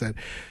things that,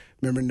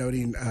 remember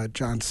noting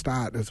John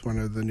Stott as one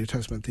of the New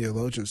Testament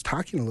theologians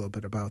talking a little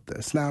bit about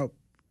this. Now,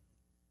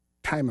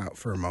 time out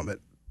for a moment.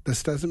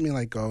 This doesn't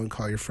mean go and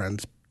call your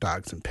friends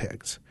dogs and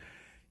pigs.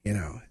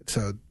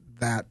 So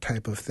that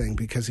type of thing,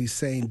 because he's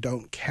saying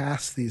don't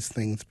cast these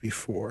things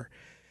before.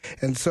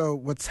 And so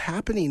what's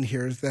happening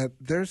here is that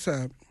there's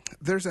a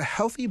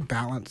healthy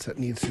balance that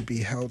needs to be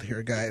held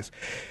here, guys.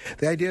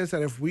 The idea is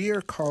that if we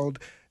are called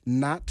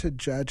not to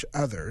judge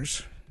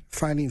others,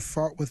 finding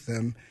fault with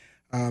them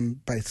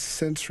by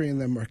censoring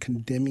them or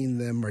condemning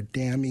them or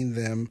damning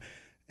them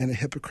in a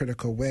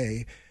hypocritical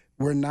way,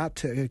 we're not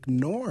to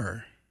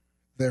ignore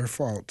their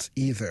faults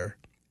either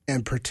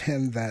and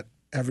pretend that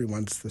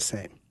everyone's the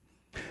same.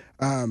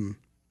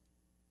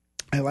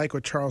 I like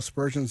what Charles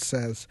Spurgeon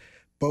says,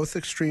 both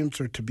extremes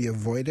are to be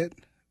avoided.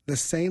 The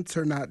saints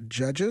are not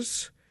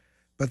judges,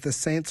 but the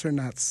saints are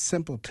not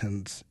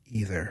simpletons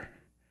either.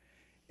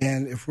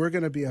 And if we're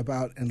going to be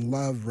about in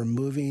love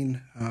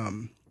removing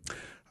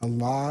a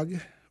log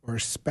or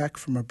a speck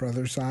from a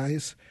brother's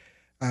eyes,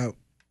 a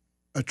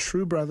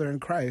true brother in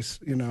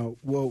Christ,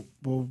 will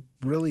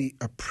really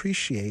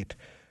appreciate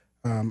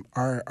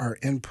our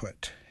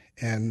input.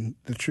 And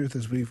the truth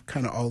is, we've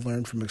kind of all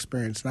learned from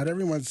experience. Not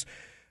everyone's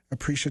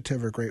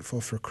appreciative or grateful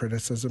for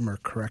criticism or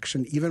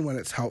correction, even when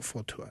it's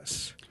helpful to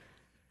us.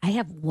 I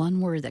have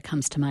one word that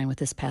comes to mind with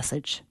this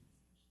passage,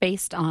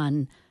 based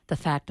on the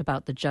fact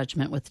about the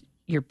judgment with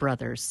your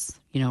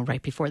brothers,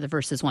 right before the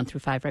verses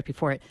 1-5, right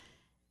before it.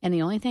 And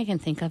the only thing I can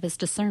think of is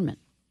discernment.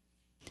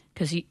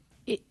 Because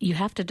you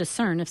have to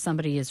discern if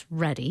somebody is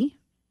ready,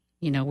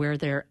 where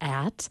they're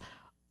at.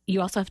 You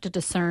also have to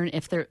discern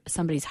if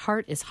somebody's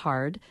heart is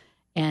hard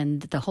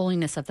and the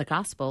holiness of the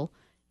gospel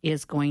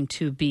is going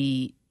to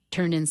be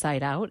turned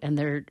inside out, and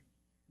they're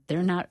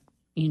not,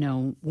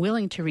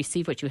 willing to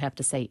receive what you have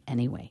to say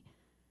anyway.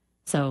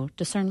 So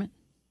discernment.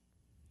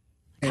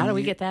 How do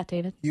we get that,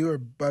 David? You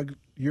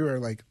are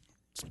like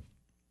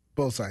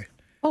bullseye.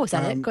 Oh, is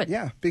that it? Good.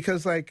 Yeah,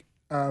 because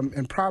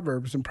in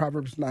Proverbs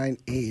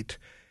 9:8,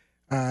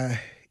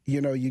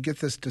 you get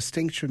this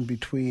distinction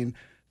between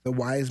the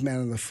wise man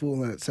and the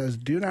fool, and it says,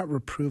 "Do not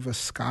reprove a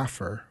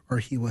scoffer, or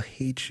he will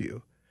hate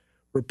you.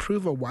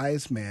 Reprove a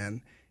wise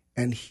man,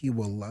 and he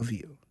will love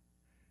you."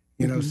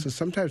 So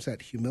sometimes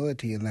that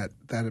humility and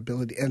that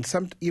ability,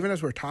 and even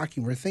as we're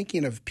talking, we're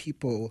thinking of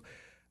people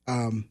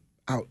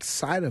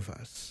outside of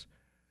us.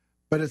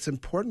 But it's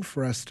important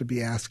for us to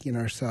be asking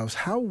ourselves,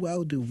 how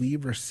well do we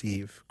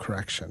receive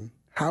correction?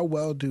 How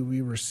well do we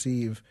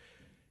receive,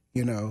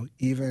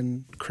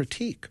 even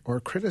critique or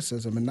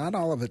criticism? And not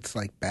all of it's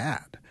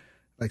bad.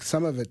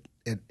 Some of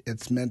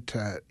it's meant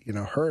to,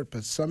 hurt,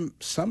 but some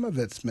of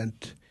it's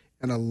meant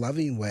in a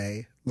loving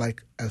way,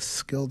 like a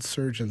skilled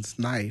surgeon's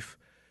knife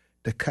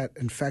to cut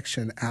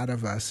infection out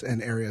of us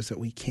in areas that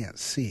we can't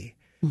see.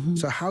 Mm-hmm.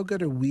 So how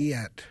good are we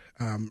at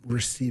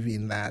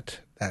receiving that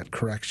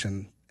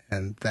correction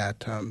and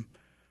that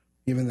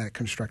even that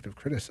constructive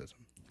criticism?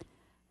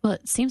 Well,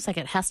 it seems like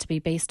it has to be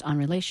based on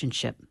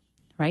relationship,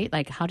 right?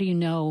 How do you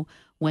know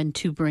when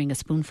to bring a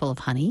spoonful of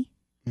honey,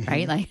 mm-hmm.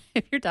 right?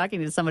 If you're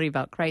talking to somebody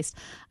about Christ,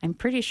 I'm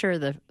pretty sure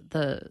in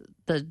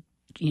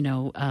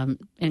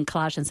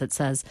Colossians it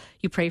says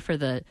you pray for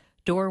the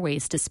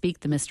doorways to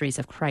speak the mysteries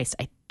of Christ.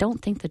 I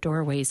don't think the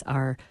doorways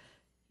are,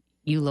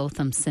 you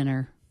loathsome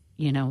sinner,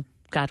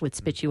 God would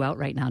spit you out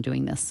right now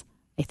doing this.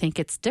 I think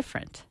it's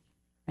different,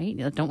 right?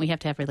 Don't we have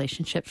to have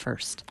relationship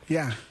first?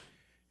 Yeah.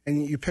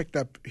 And you picked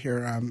up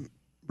here,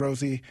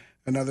 Rosie,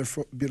 another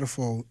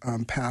beautiful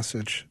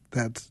passage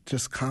that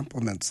just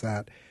complements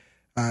that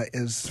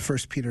is 1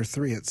 Peter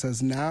 3. It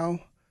says, Now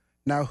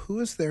who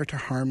is there to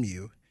harm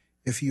you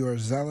if you are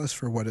zealous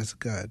for what is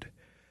good?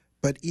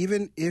 But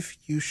even if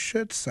you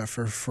should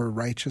suffer for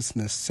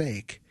righteousness'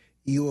 sake,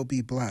 you will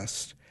be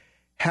blessed.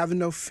 Have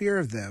no fear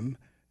of them,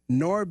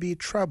 nor be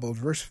troubled.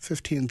 Verse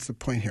 15 is the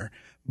point here.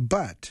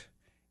 But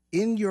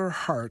in your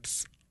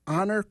hearts,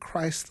 honor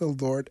Christ the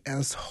Lord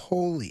as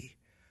holy,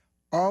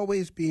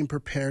 always being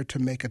prepared to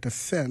make a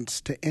defense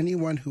to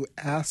anyone who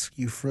asks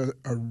you for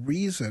a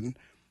reason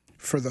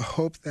for the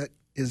hope that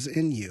is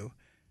in you.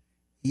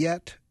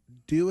 Yet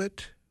do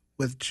it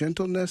with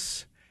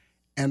gentleness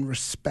and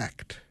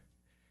respect,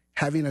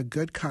 having a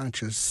good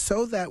conscience,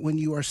 so that when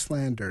you are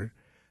slandered,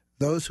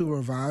 those who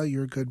revile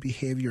your good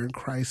behavior in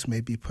Christ may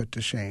be put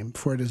to shame.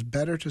 For it is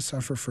better to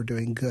suffer for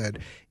doing good,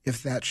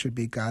 if that should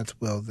be God's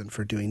will, than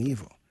for doing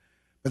evil.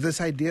 But this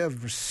idea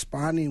of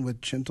responding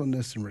with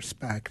gentleness and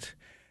respect,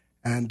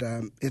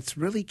 and it's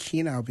really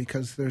key now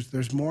because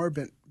there's more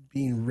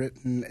being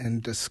written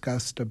and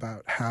discussed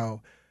about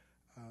how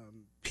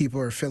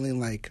people are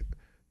feeling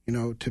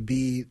to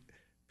be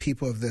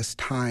people of this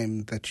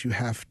time, that you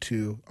have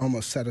to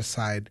almost set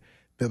aside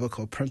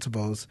biblical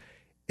principles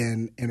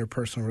in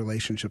interpersonal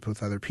relationships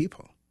with other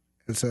people.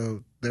 And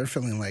so they're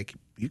feeling like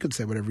you could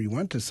say whatever you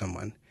want to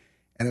someone.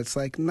 And it's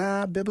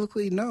nah,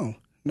 biblically, no,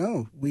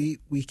 we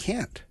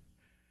can't.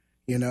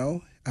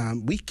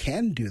 We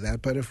can do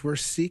that, but if we're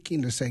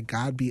seeking to say,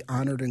 God be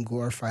honored and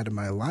glorified in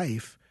my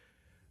life,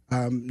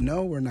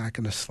 no, we're not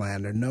going to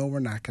slander. No, we're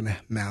not going to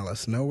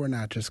malice. No, we're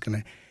not just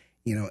going to,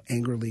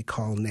 angrily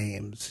call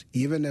names,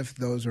 even if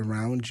those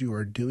around you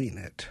are doing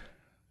it.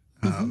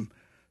 Mm-hmm.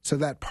 So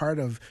that part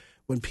of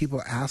when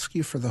people ask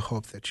you for the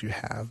hope that you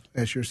have,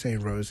 as you're saying,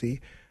 Rosie,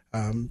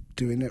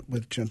 doing it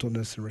with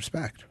gentleness and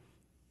respect.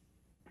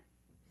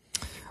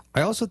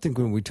 I also think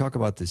when we talk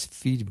about this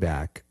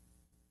feedback,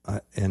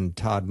 and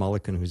Todd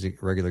Mulliken, who's a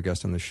regular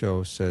guest on the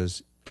show,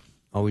 says,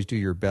 always do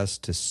your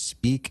best to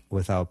speak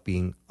without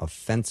being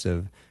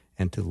offensive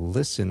and to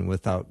listen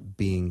without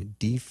being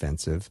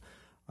defensive.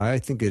 I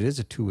think it is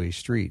a two-way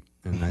street,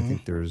 and mm-hmm. I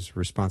think there's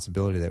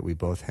responsibility that we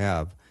both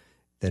have,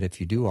 that if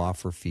you do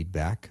offer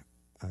feedback,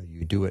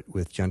 you do it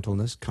with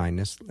gentleness,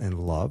 kindness, and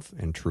love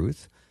and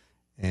truth,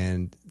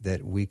 and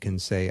that we can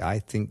say, I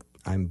think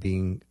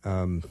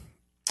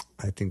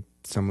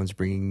someone's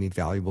bringing me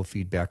valuable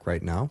feedback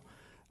right now.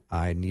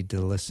 I need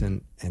to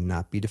listen and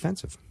not be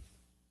defensive.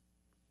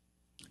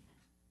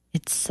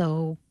 It's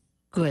so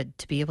good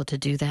to be able to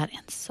do that,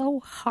 and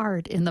so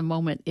hard in the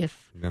moment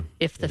if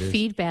the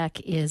feedback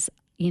is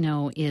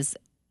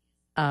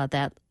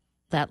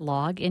that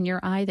log in your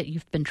eye that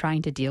you've been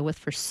trying to deal with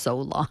for so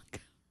long,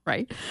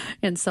 right?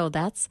 And so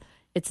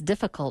it's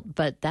difficult,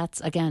 but that's,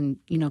 again,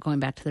 going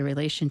back to the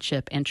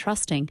relationship and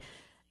trusting.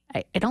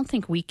 I don't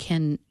think we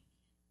can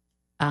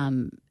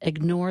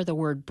ignore the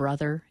word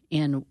brother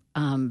in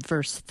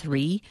verse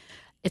 3.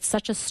 It's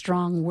such a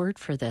strong word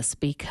for this,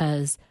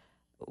 because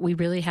we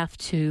really have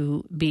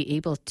to be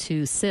able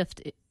to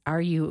sift.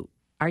 Are you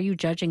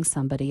judging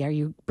somebody? Are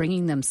you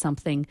bringing them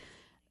something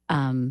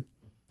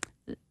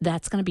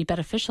that's going to be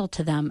beneficial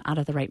to them out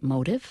of the right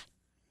motive,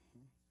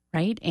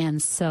 right?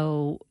 And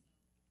so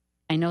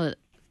I know that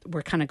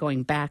we're kind of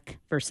going back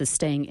versus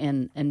staying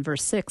in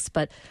verse 6,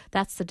 but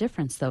that's the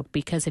difference, though,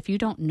 because if you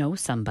don't know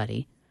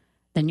somebody,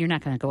 then you're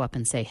not going to go up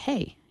and say,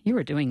 hey, you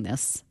were doing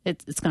this.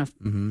 It's going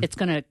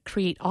to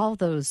create all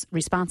those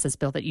responses,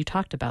 Bill, that you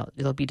talked about.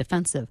 It'll be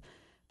defensive.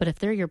 But if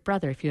they're your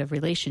brother, if you have a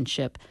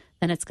relationship,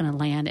 then it's going to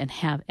land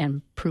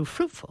and prove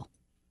fruitful,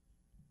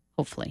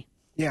 hopefully.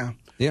 Yeah.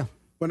 Yeah.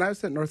 When I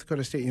was at North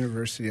Dakota State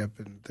University up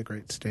in the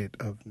great state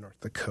of North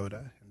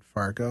Dakota in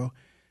Fargo,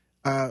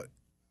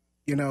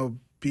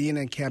 being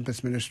in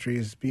campus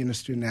ministries, being a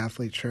student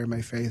athlete, sharing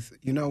my faith,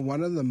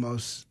 one of the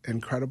most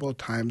incredible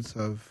times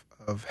of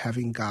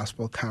having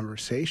gospel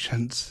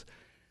conversations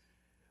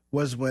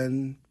was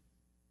when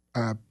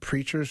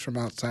preachers from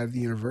outside of the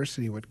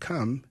university would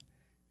come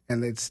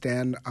and they'd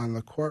stand on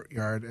the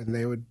courtyard and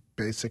they would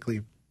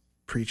basically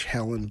preach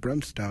hell and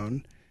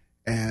brimstone.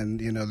 And,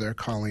 they're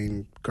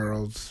calling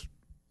girls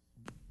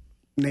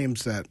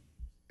names that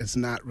is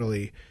not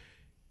really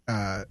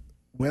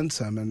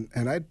winsome.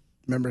 And I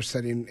remember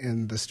sitting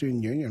in the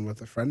student union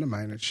with a friend of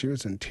mine, and she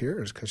was in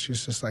tears because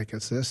she's just like,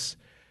 is this,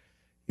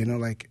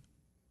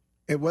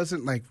 it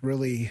wasn't like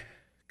really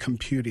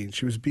computing.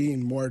 She was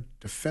being more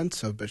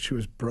defensive, but she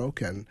was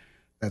broken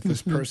that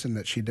this person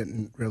that she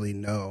didn't really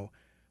know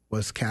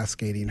was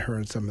cascading her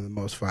in some of the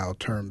most vile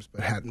terms,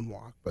 but hadn't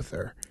walked with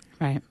her.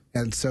 Right.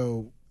 And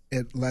so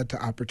it led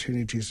to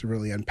opportunities to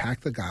really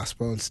unpack the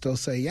gospel and still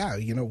say,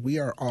 we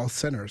are all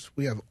sinners.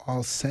 We have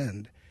all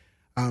sinned.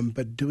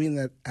 But doing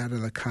that out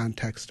of the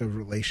context of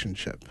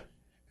relationship.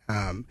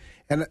 And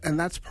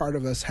that's part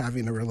of us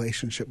having a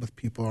relationship with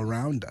people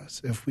around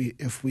us. If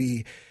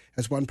we,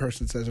 as one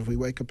person says, if we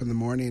wake up in the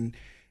morning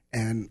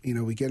and,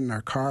 we get in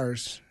our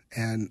cars,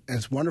 and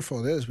as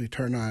wonderful it is, we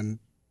turn on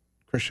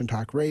Christian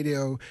Talk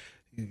Radio,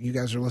 you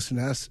guys are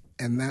listening to us,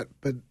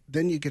 but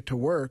then you get to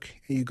work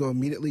and you go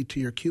immediately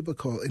to your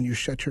cubicle and you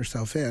shut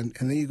yourself in,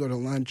 and then you go to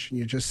lunch and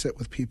you just sit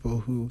with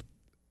people who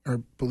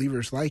are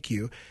believers like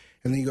you,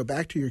 and then you go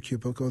back to your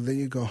cubicle, then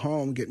you go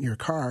home, get in your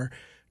car,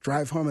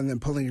 drive home, and then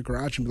pull in your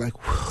garage and be like,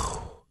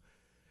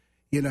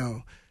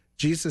 whew.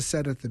 Jesus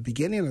said at the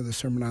beginning of the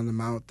Sermon on the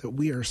Mount that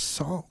we are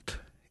salt.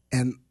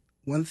 And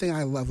one thing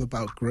I love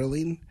about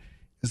grilling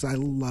is I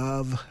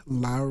love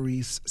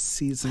Lowry's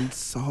seasoned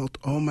salt.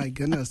 Oh, my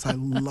goodness, I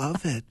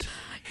love it.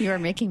 You are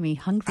making me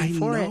hungry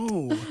for it. I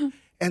know.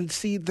 And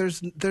see,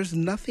 there's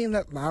nothing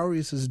that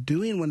Lowry's is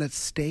doing when it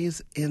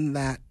stays in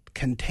that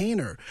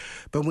container.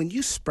 But when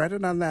you spread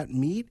it on that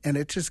meat and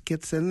it just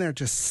gets in there,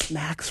 just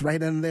snacks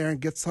right in there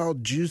and gets all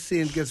juicy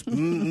and gets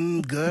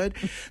good,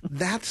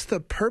 that's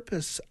the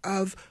purpose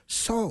of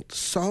salt.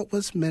 Salt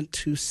was meant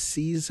to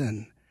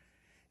season.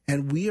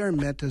 And we are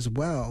meant as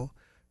well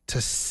to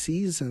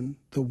season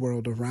the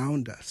world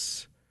around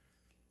us.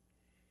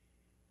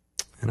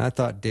 And I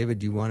thought,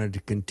 David, you wanted to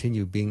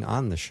continue being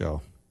on the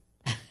show.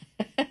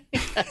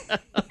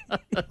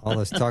 All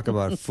this talk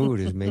about food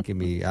is making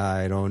me,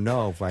 I don't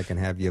know if I can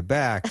have you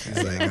back.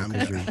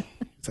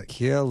 It's like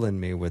killing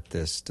me with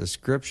this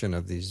description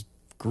of these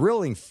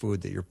grilling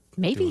food that you're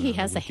Maybe he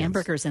has the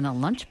hamburgers in a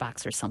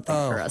lunchbox or something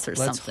for us or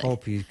let's something. Let's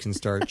hope he can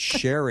start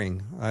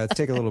sharing. Let's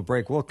take a little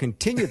break. We'll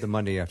continue the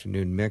Monday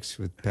afternoon mix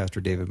with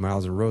Pastor David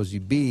Myles and Rosie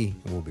B.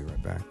 And we'll be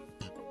right back.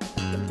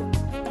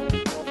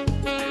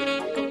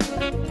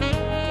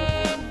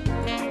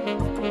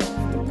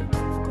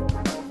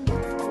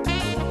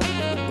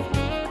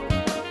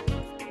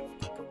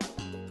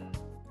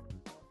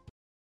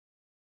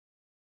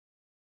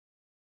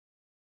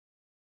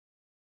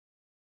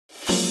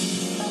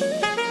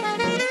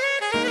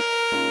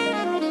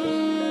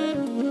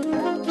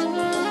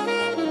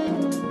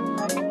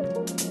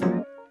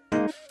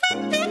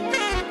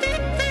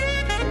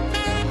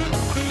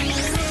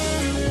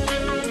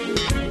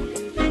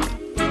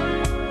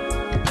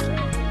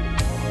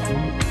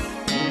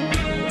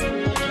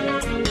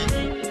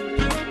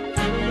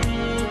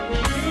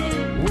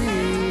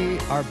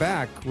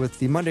 Back with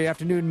the Monday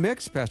afternoon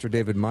mix. Pastor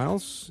David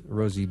Myles,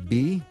 Rosie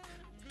B.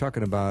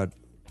 Talking about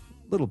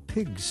little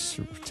pigs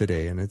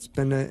today, and it's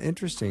been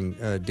interesting,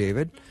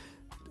 David,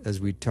 as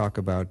we talk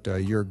about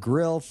your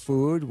grill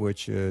food,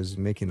 which is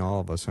making all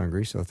of us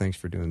hungry. So thanks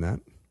for doing that.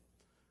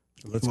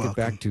 Let's get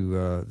back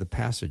to the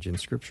passage in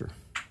Scripture.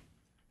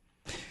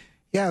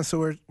 Yeah, so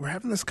we're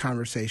having this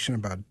conversation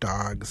about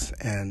dogs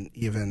and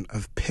even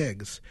of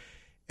pigs.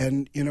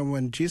 And,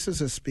 when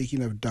Jesus is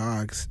speaking of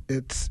dogs,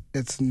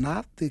 it's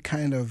not the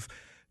kind of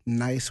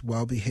nice,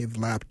 well-behaved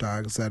lap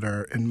dogs that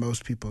are in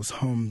most people's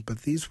home,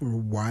 but these were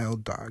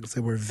wild dogs.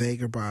 They were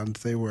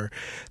vagabonds. They were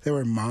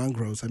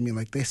mongrels. I mean,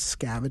 like, they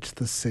scavenged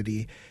the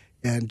city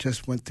and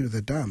just went through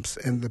the dumps.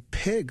 And the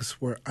pigs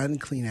were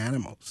unclean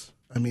animals,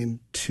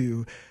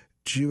 to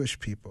Jewish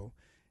people.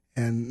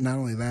 And not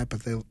only that,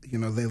 but they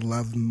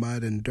loved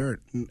mud and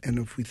dirt. And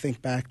if we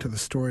think back to the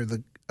story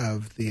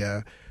of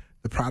the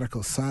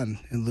prodigal son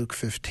in Luke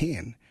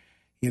 15,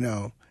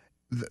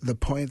 the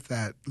point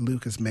that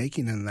Luke is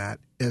making in that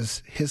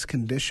is his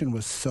condition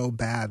was so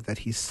bad that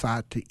he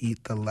sought to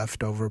eat the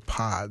leftover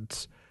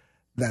pods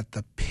that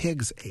the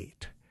pigs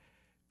ate,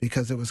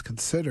 because it was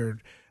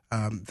considered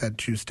that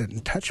Jews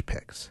didn't touch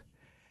pigs.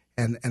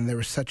 And there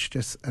was such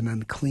just an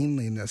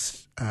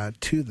uncleanliness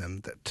to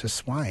them, to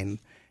swine.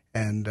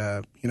 And,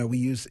 we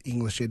use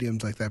English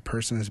idioms like that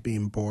person as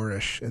being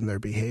boorish in their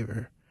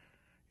behavior,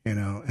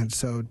 and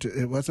so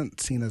it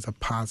wasn't seen as a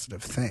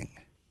positive thing.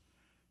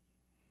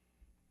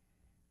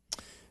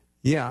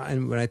 Yeah,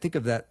 and when I think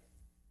of that,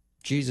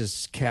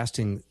 Jesus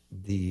casting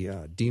the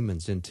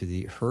demons into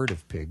the herd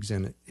of pigs,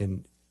 and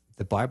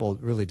the Bible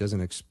really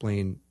doesn't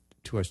explain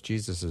to us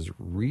Jesus'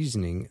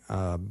 reasoning,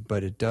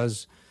 but it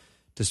does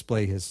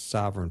display his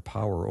sovereign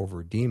power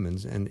over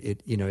demons. And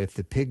if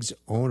the pigs'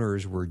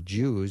 owners were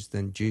Jews,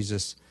 then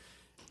Jesus,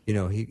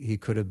 he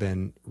could have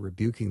been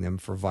rebuking them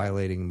for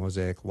violating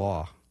Mosaic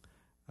law,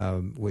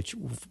 which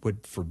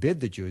would forbid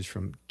the Jews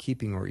from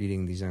keeping or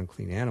eating these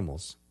unclean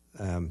animals.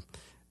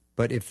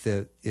 But if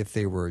the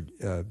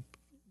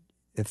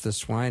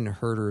swine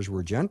herders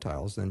were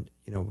Gentiles, then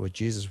what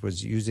Jesus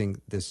was using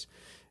this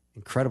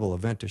incredible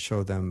event to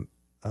show them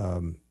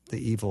the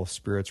evil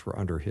spirits were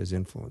under his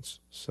influence.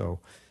 So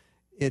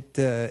it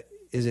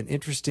is an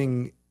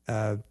interesting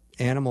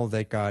animal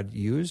that God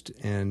used,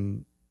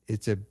 and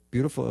it's a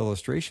beautiful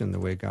illustration the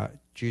way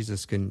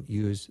Jesus can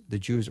use the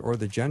Jews or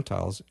the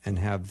Gentiles and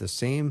have the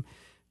same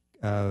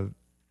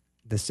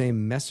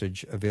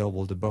message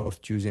available to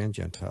both Jews and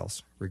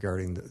Gentiles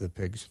regarding the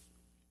pigs.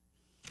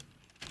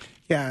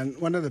 Yeah, and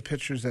one of the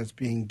pictures that's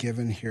being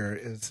given here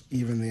is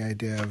even the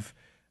idea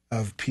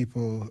of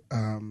people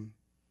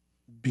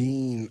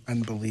being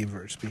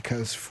unbelievers,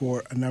 because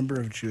for a number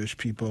of Jewish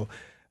people,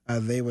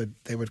 they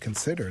would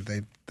consider,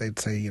 they'd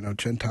say,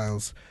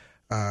 Gentiles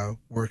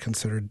were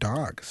considered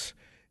dogs.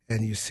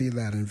 And you see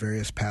that in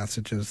various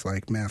passages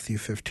like Matthew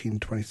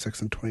 15,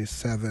 26 and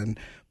 27.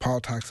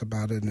 Paul talks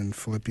about it in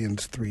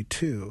Philippians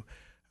 3:2,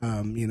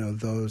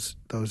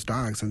 those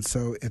dogs. And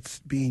so it's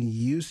being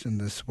used in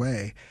this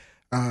way.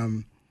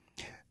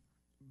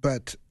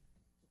 But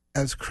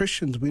as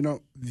Christians, we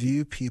don't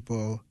view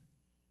people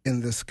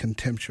in this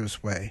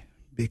contemptuous way,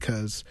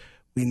 because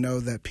we know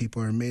that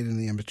people are made in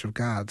the image of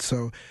God.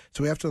 So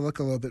we have to look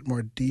a little bit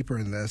more deeper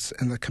in this.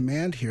 And the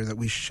command here that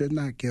we should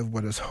not give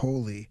what is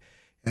holy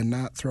and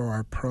not throw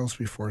our pearls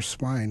before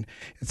swine,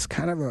 it's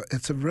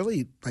a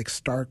really like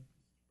stark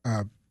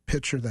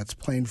picture that's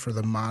plain for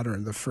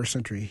the first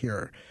century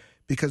here,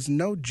 because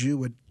no Jew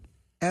would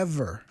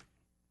ever,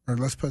 or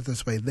let's put it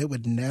this way, they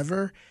would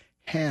never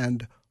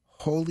hand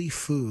holy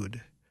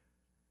food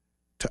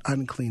to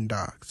unclean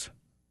dogs.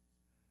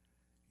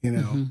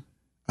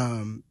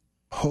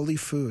 Holy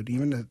food.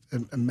 Even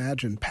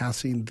imagine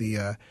passing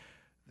the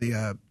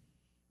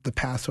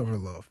Passover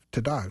loaf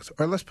to dogs.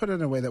 Or let's put it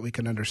in a way that we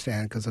can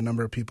understand, because a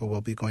number of people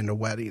will be going to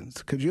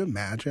weddings. Could you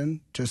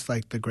imagine just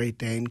like the Great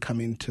Dane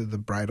coming to the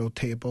bridal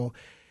table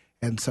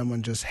and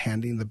someone just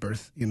handing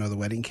the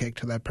wedding cake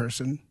to that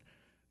person?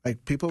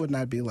 Like, people would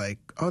not be like,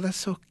 oh, that's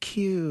so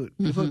cute.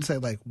 People would say,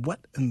 like, what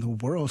in the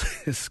world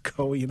is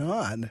going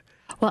on?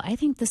 Well, I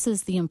think this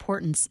is the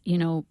importance.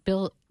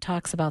 Bill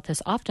talks about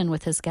this often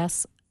with his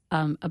guests,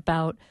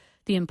 about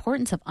the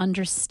importance of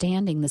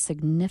understanding the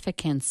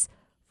significance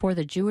for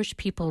the Jewish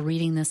people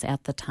reading this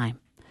at the time.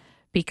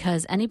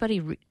 Because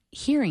anybody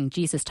hearing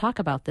Jesus talk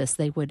about this,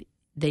 they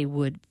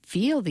would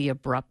feel the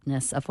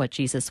abruptness of what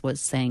Jesus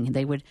was saying.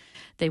 They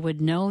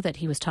would know that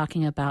he was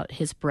talking about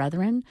his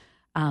brethren,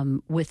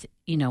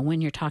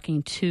 when you're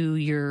talking to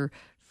your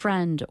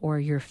friend or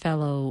your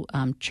fellow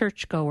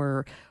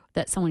churchgoer,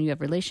 that someone you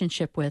have a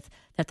relationship with,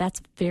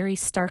 that's very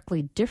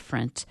starkly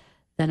different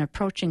than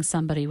approaching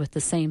somebody with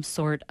the same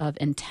sort of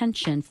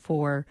intention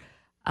for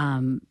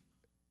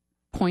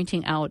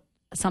pointing out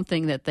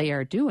something that they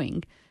are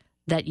doing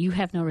that you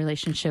have no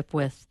relationship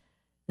with,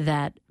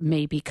 that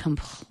may be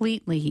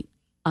completely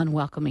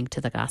unwelcoming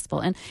to the gospel.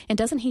 And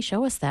doesn't he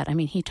show us that? I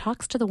mean, he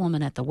talks to the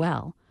woman at the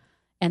well,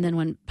 and then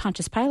when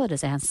Pontius Pilate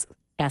is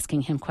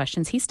asking him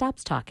questions, he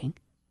stops talking.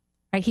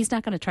 Right? He's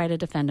not going to try to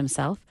defend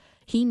himself.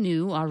 He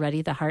knew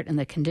already the heart and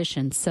the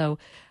condition. So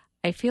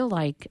I feel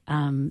like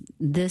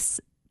this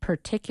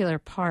particular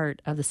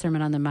part of the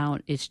Sermon on the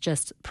Mount is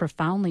just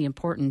profoundly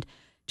important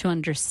to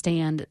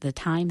understand the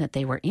time that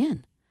they were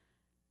in.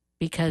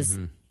 Because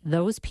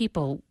those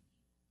people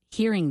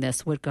hearing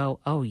this would go,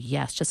 oh,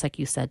 yes, just like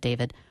you said,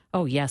 David,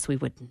 oh, yes, we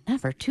would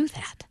never do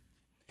that.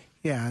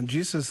 Yeah, and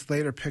Jesus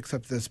later picks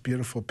up this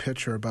beautiful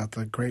picture about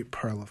the great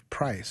pearl of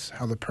price,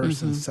 how the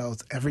person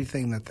sells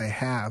everything that they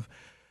have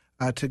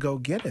to go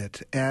get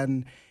it.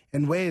 And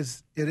in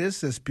ways, it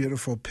is this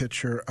beautiful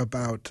picture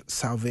about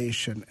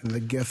salvation and the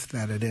gift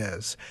that it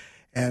is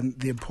and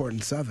the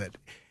importance of it.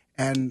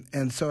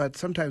 And so at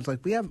sometimes, like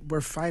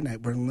we're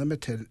finite, we're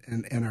limited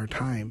in our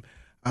time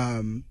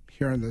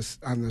here on this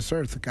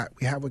earth.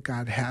 We have what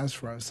God has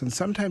for us. And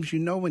sometimes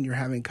when you're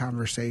having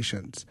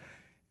conversations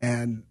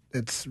and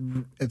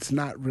it's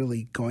not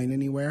really going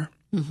anywhere.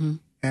 Mm-hmm.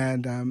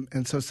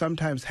 And so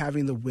sometimes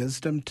having the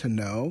wisdom to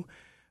know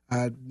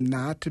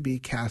not to be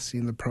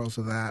casting the pearls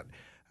of that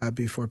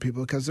before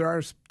people, because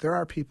there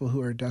are people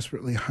who are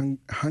desperately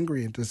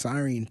hungry and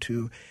desiring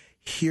to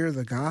hear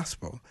the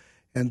gospel.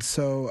 And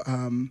so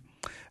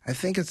I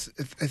think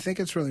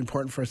it's really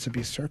important for us to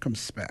be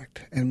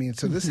circumspect. I mean,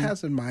 so this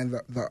has in mind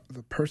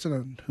the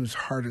person whose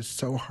heart is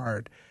so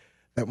hard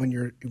that when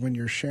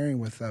you're sharing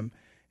with them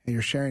and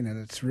you're sharing it,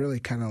 it's really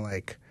kind of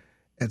like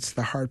it's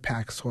the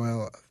hard-packed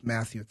soil of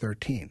Matthew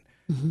 13.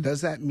 Mm-hmm. Does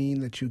that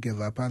mean that you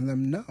give up on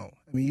them? No. I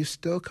mean, you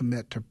still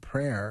commit to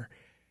prayer,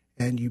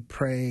 and you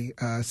pray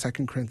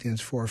 2 Corinthians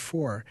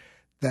 4:4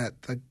 that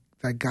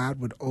God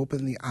would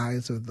open the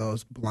eyes of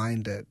those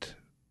blinded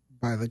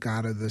by the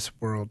God of this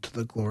world to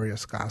the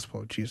glorious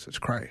gospel of Jesus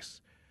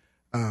Christ.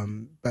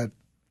 But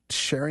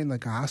sharing the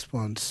gospel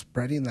and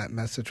spreading that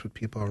message with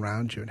people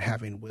around you and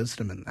having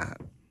wisdom in that.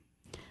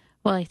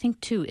 Well, I think,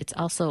 too, it's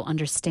also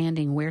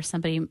understanding where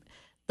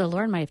the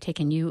Lord might have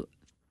taken you,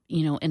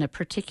 in a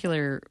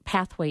particular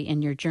pathway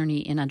in your journey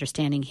in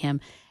understanding him.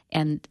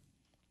 And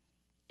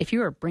if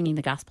you are bringing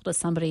the gospel to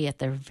somebody at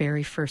their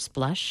very first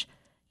blush,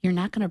 you're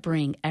not going to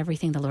bring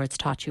everything the Lord's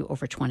taught you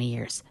over 20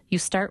 years. You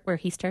start where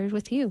he started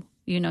with you.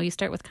 You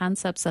start with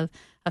concepts of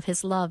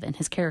his love and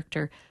his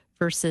character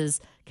versus,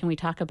 can we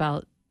talk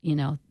about,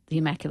 the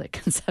Immaculate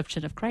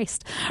Conception of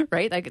Christ,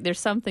 right? Like there's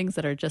some things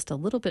that are just a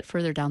little bit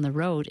further down the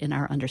road in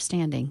our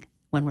understanding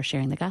when we're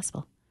sharing the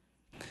gospel.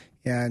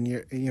 Yeah,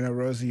 and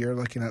Rosie, you're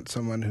looking at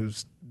someone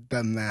who's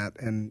done that,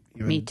 and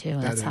me too.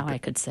 That's how I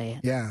could say it.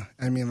 Yeah,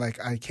 I mean,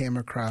 like I came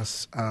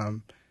across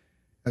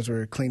as we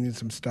were cleaning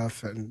some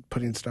stuff and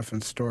putting stuff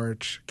in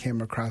storage,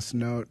 came across a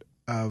note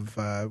of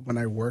when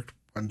I worked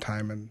one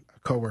time, and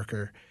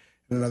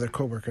another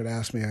coworker had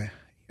asked me a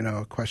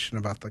question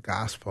about the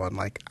gospel, and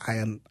like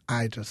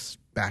I just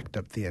backed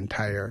up the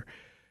entire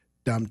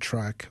dump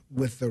truck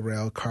with the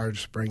rail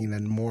cars bringing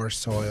in more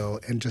soil,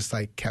 and just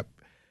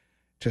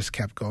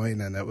kept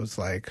going, and it was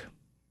like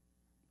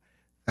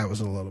that was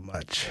a little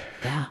much.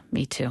 Yeah,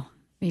 me too.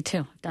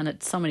 I've done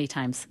it so many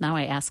times. Now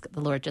I ask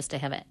the Lord just to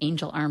have an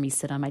angel army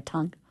sit on my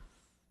tongue.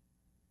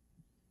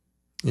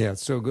 Yeah,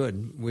 it's so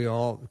good. We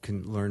all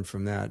can learn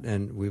from that,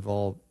 and we've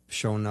all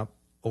shown up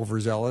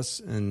overzealous,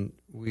 and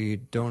we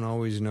don't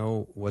always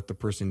know what the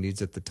person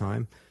needs at the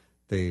time.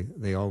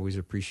 They always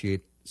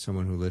appreciate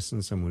someone who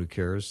listens, someone who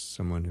cares,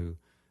 someone who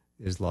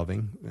is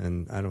loving,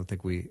 and I don't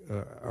think we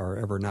are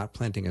ever not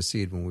planting a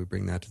seed when we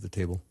bring that to the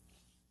table.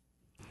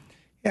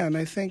 Yeah, and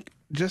I think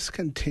just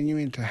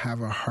continuing to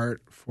have a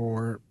heart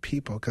for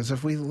people, because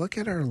if we look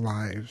at our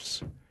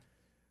lives,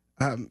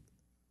 I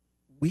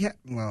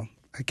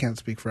can't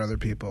speak for other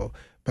people,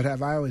 but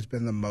have I always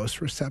been the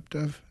most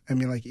receptive? I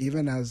mean, like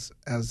even as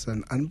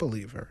an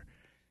unbeliever,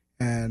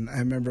 and I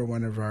remember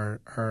one of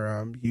our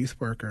youth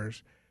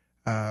workers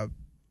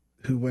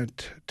who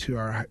went to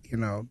our,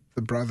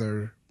 the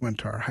brother went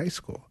to our high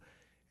school,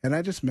 and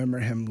I just remember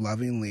him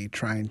lovingly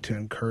trying to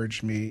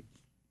encourage me,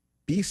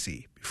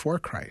 before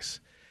Christ.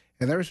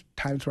 And there was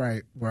times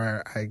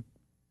where I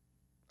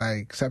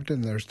accepted,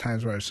 and there's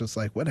times where I was just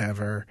like,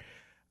 whatever.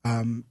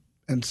 And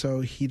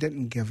so he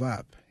didn't give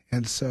up.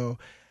 And so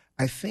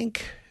I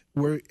think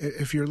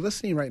if you're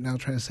listening right now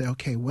trying to say,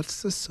 okay,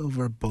 what's the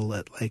silver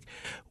bullet? Like,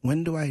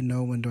 when do I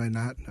know, when do I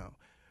not know?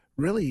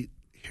 Really,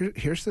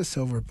 here's the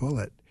silver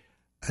bullet.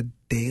 A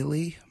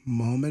daily,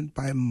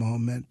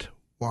 moment-by-moment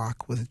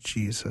walk with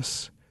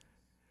Jesus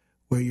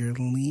where you're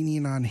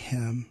leaning on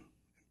him,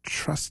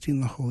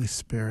 trusting the Holy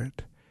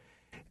Spirit,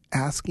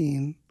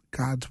 asking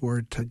God's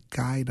word to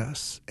guide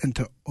us and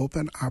to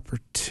open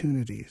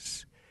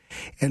opportunities.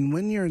 And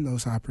when you're in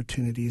those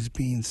opportunities,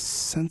 being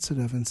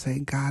sensitive and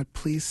saying, God,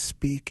 please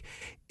speak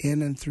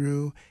in and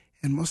through,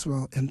 and most of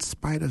all, in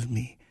spite of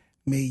me,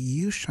 may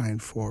you shine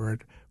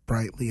forward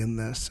brightly in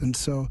this. And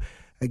so,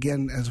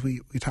 again, as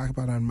we talk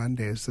about on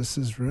Mondays, this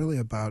is really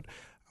about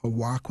a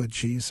walk with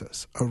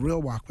Jesus, a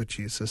real walk with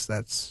Jesus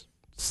that's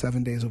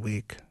 7 days a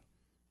week,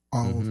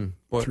 all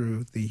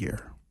through the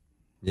year.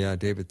 Yeah,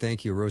 David,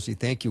 thank you. Rosie,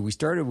 thank you. We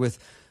started with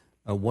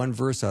one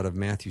verse out of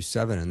Matthew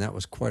 7, and that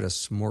was quite a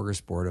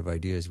smorgasbord of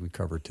ideas we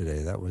covered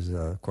today. That was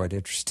quite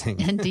interesting.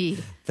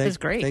 Indeed. It was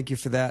great. Thank you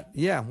for that.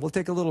 Yeah, we'll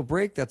take a little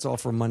break. That's all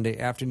for Monday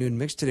Afternoon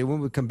Mix today. When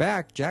we come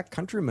back, Jack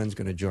Countryman's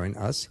going to join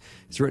us.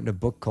 He's written a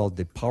book called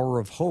The Power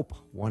of Hope,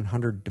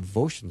 100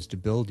 Devotions to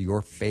Build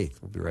Your Faith.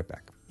 We'll be right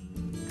back.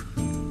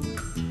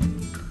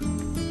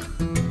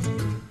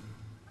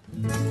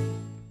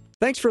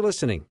 Thanks for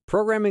listening.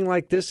 Programming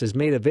like this is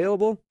made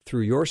available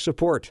through your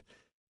support.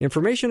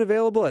 Information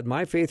available at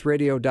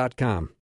myfaithradio.com.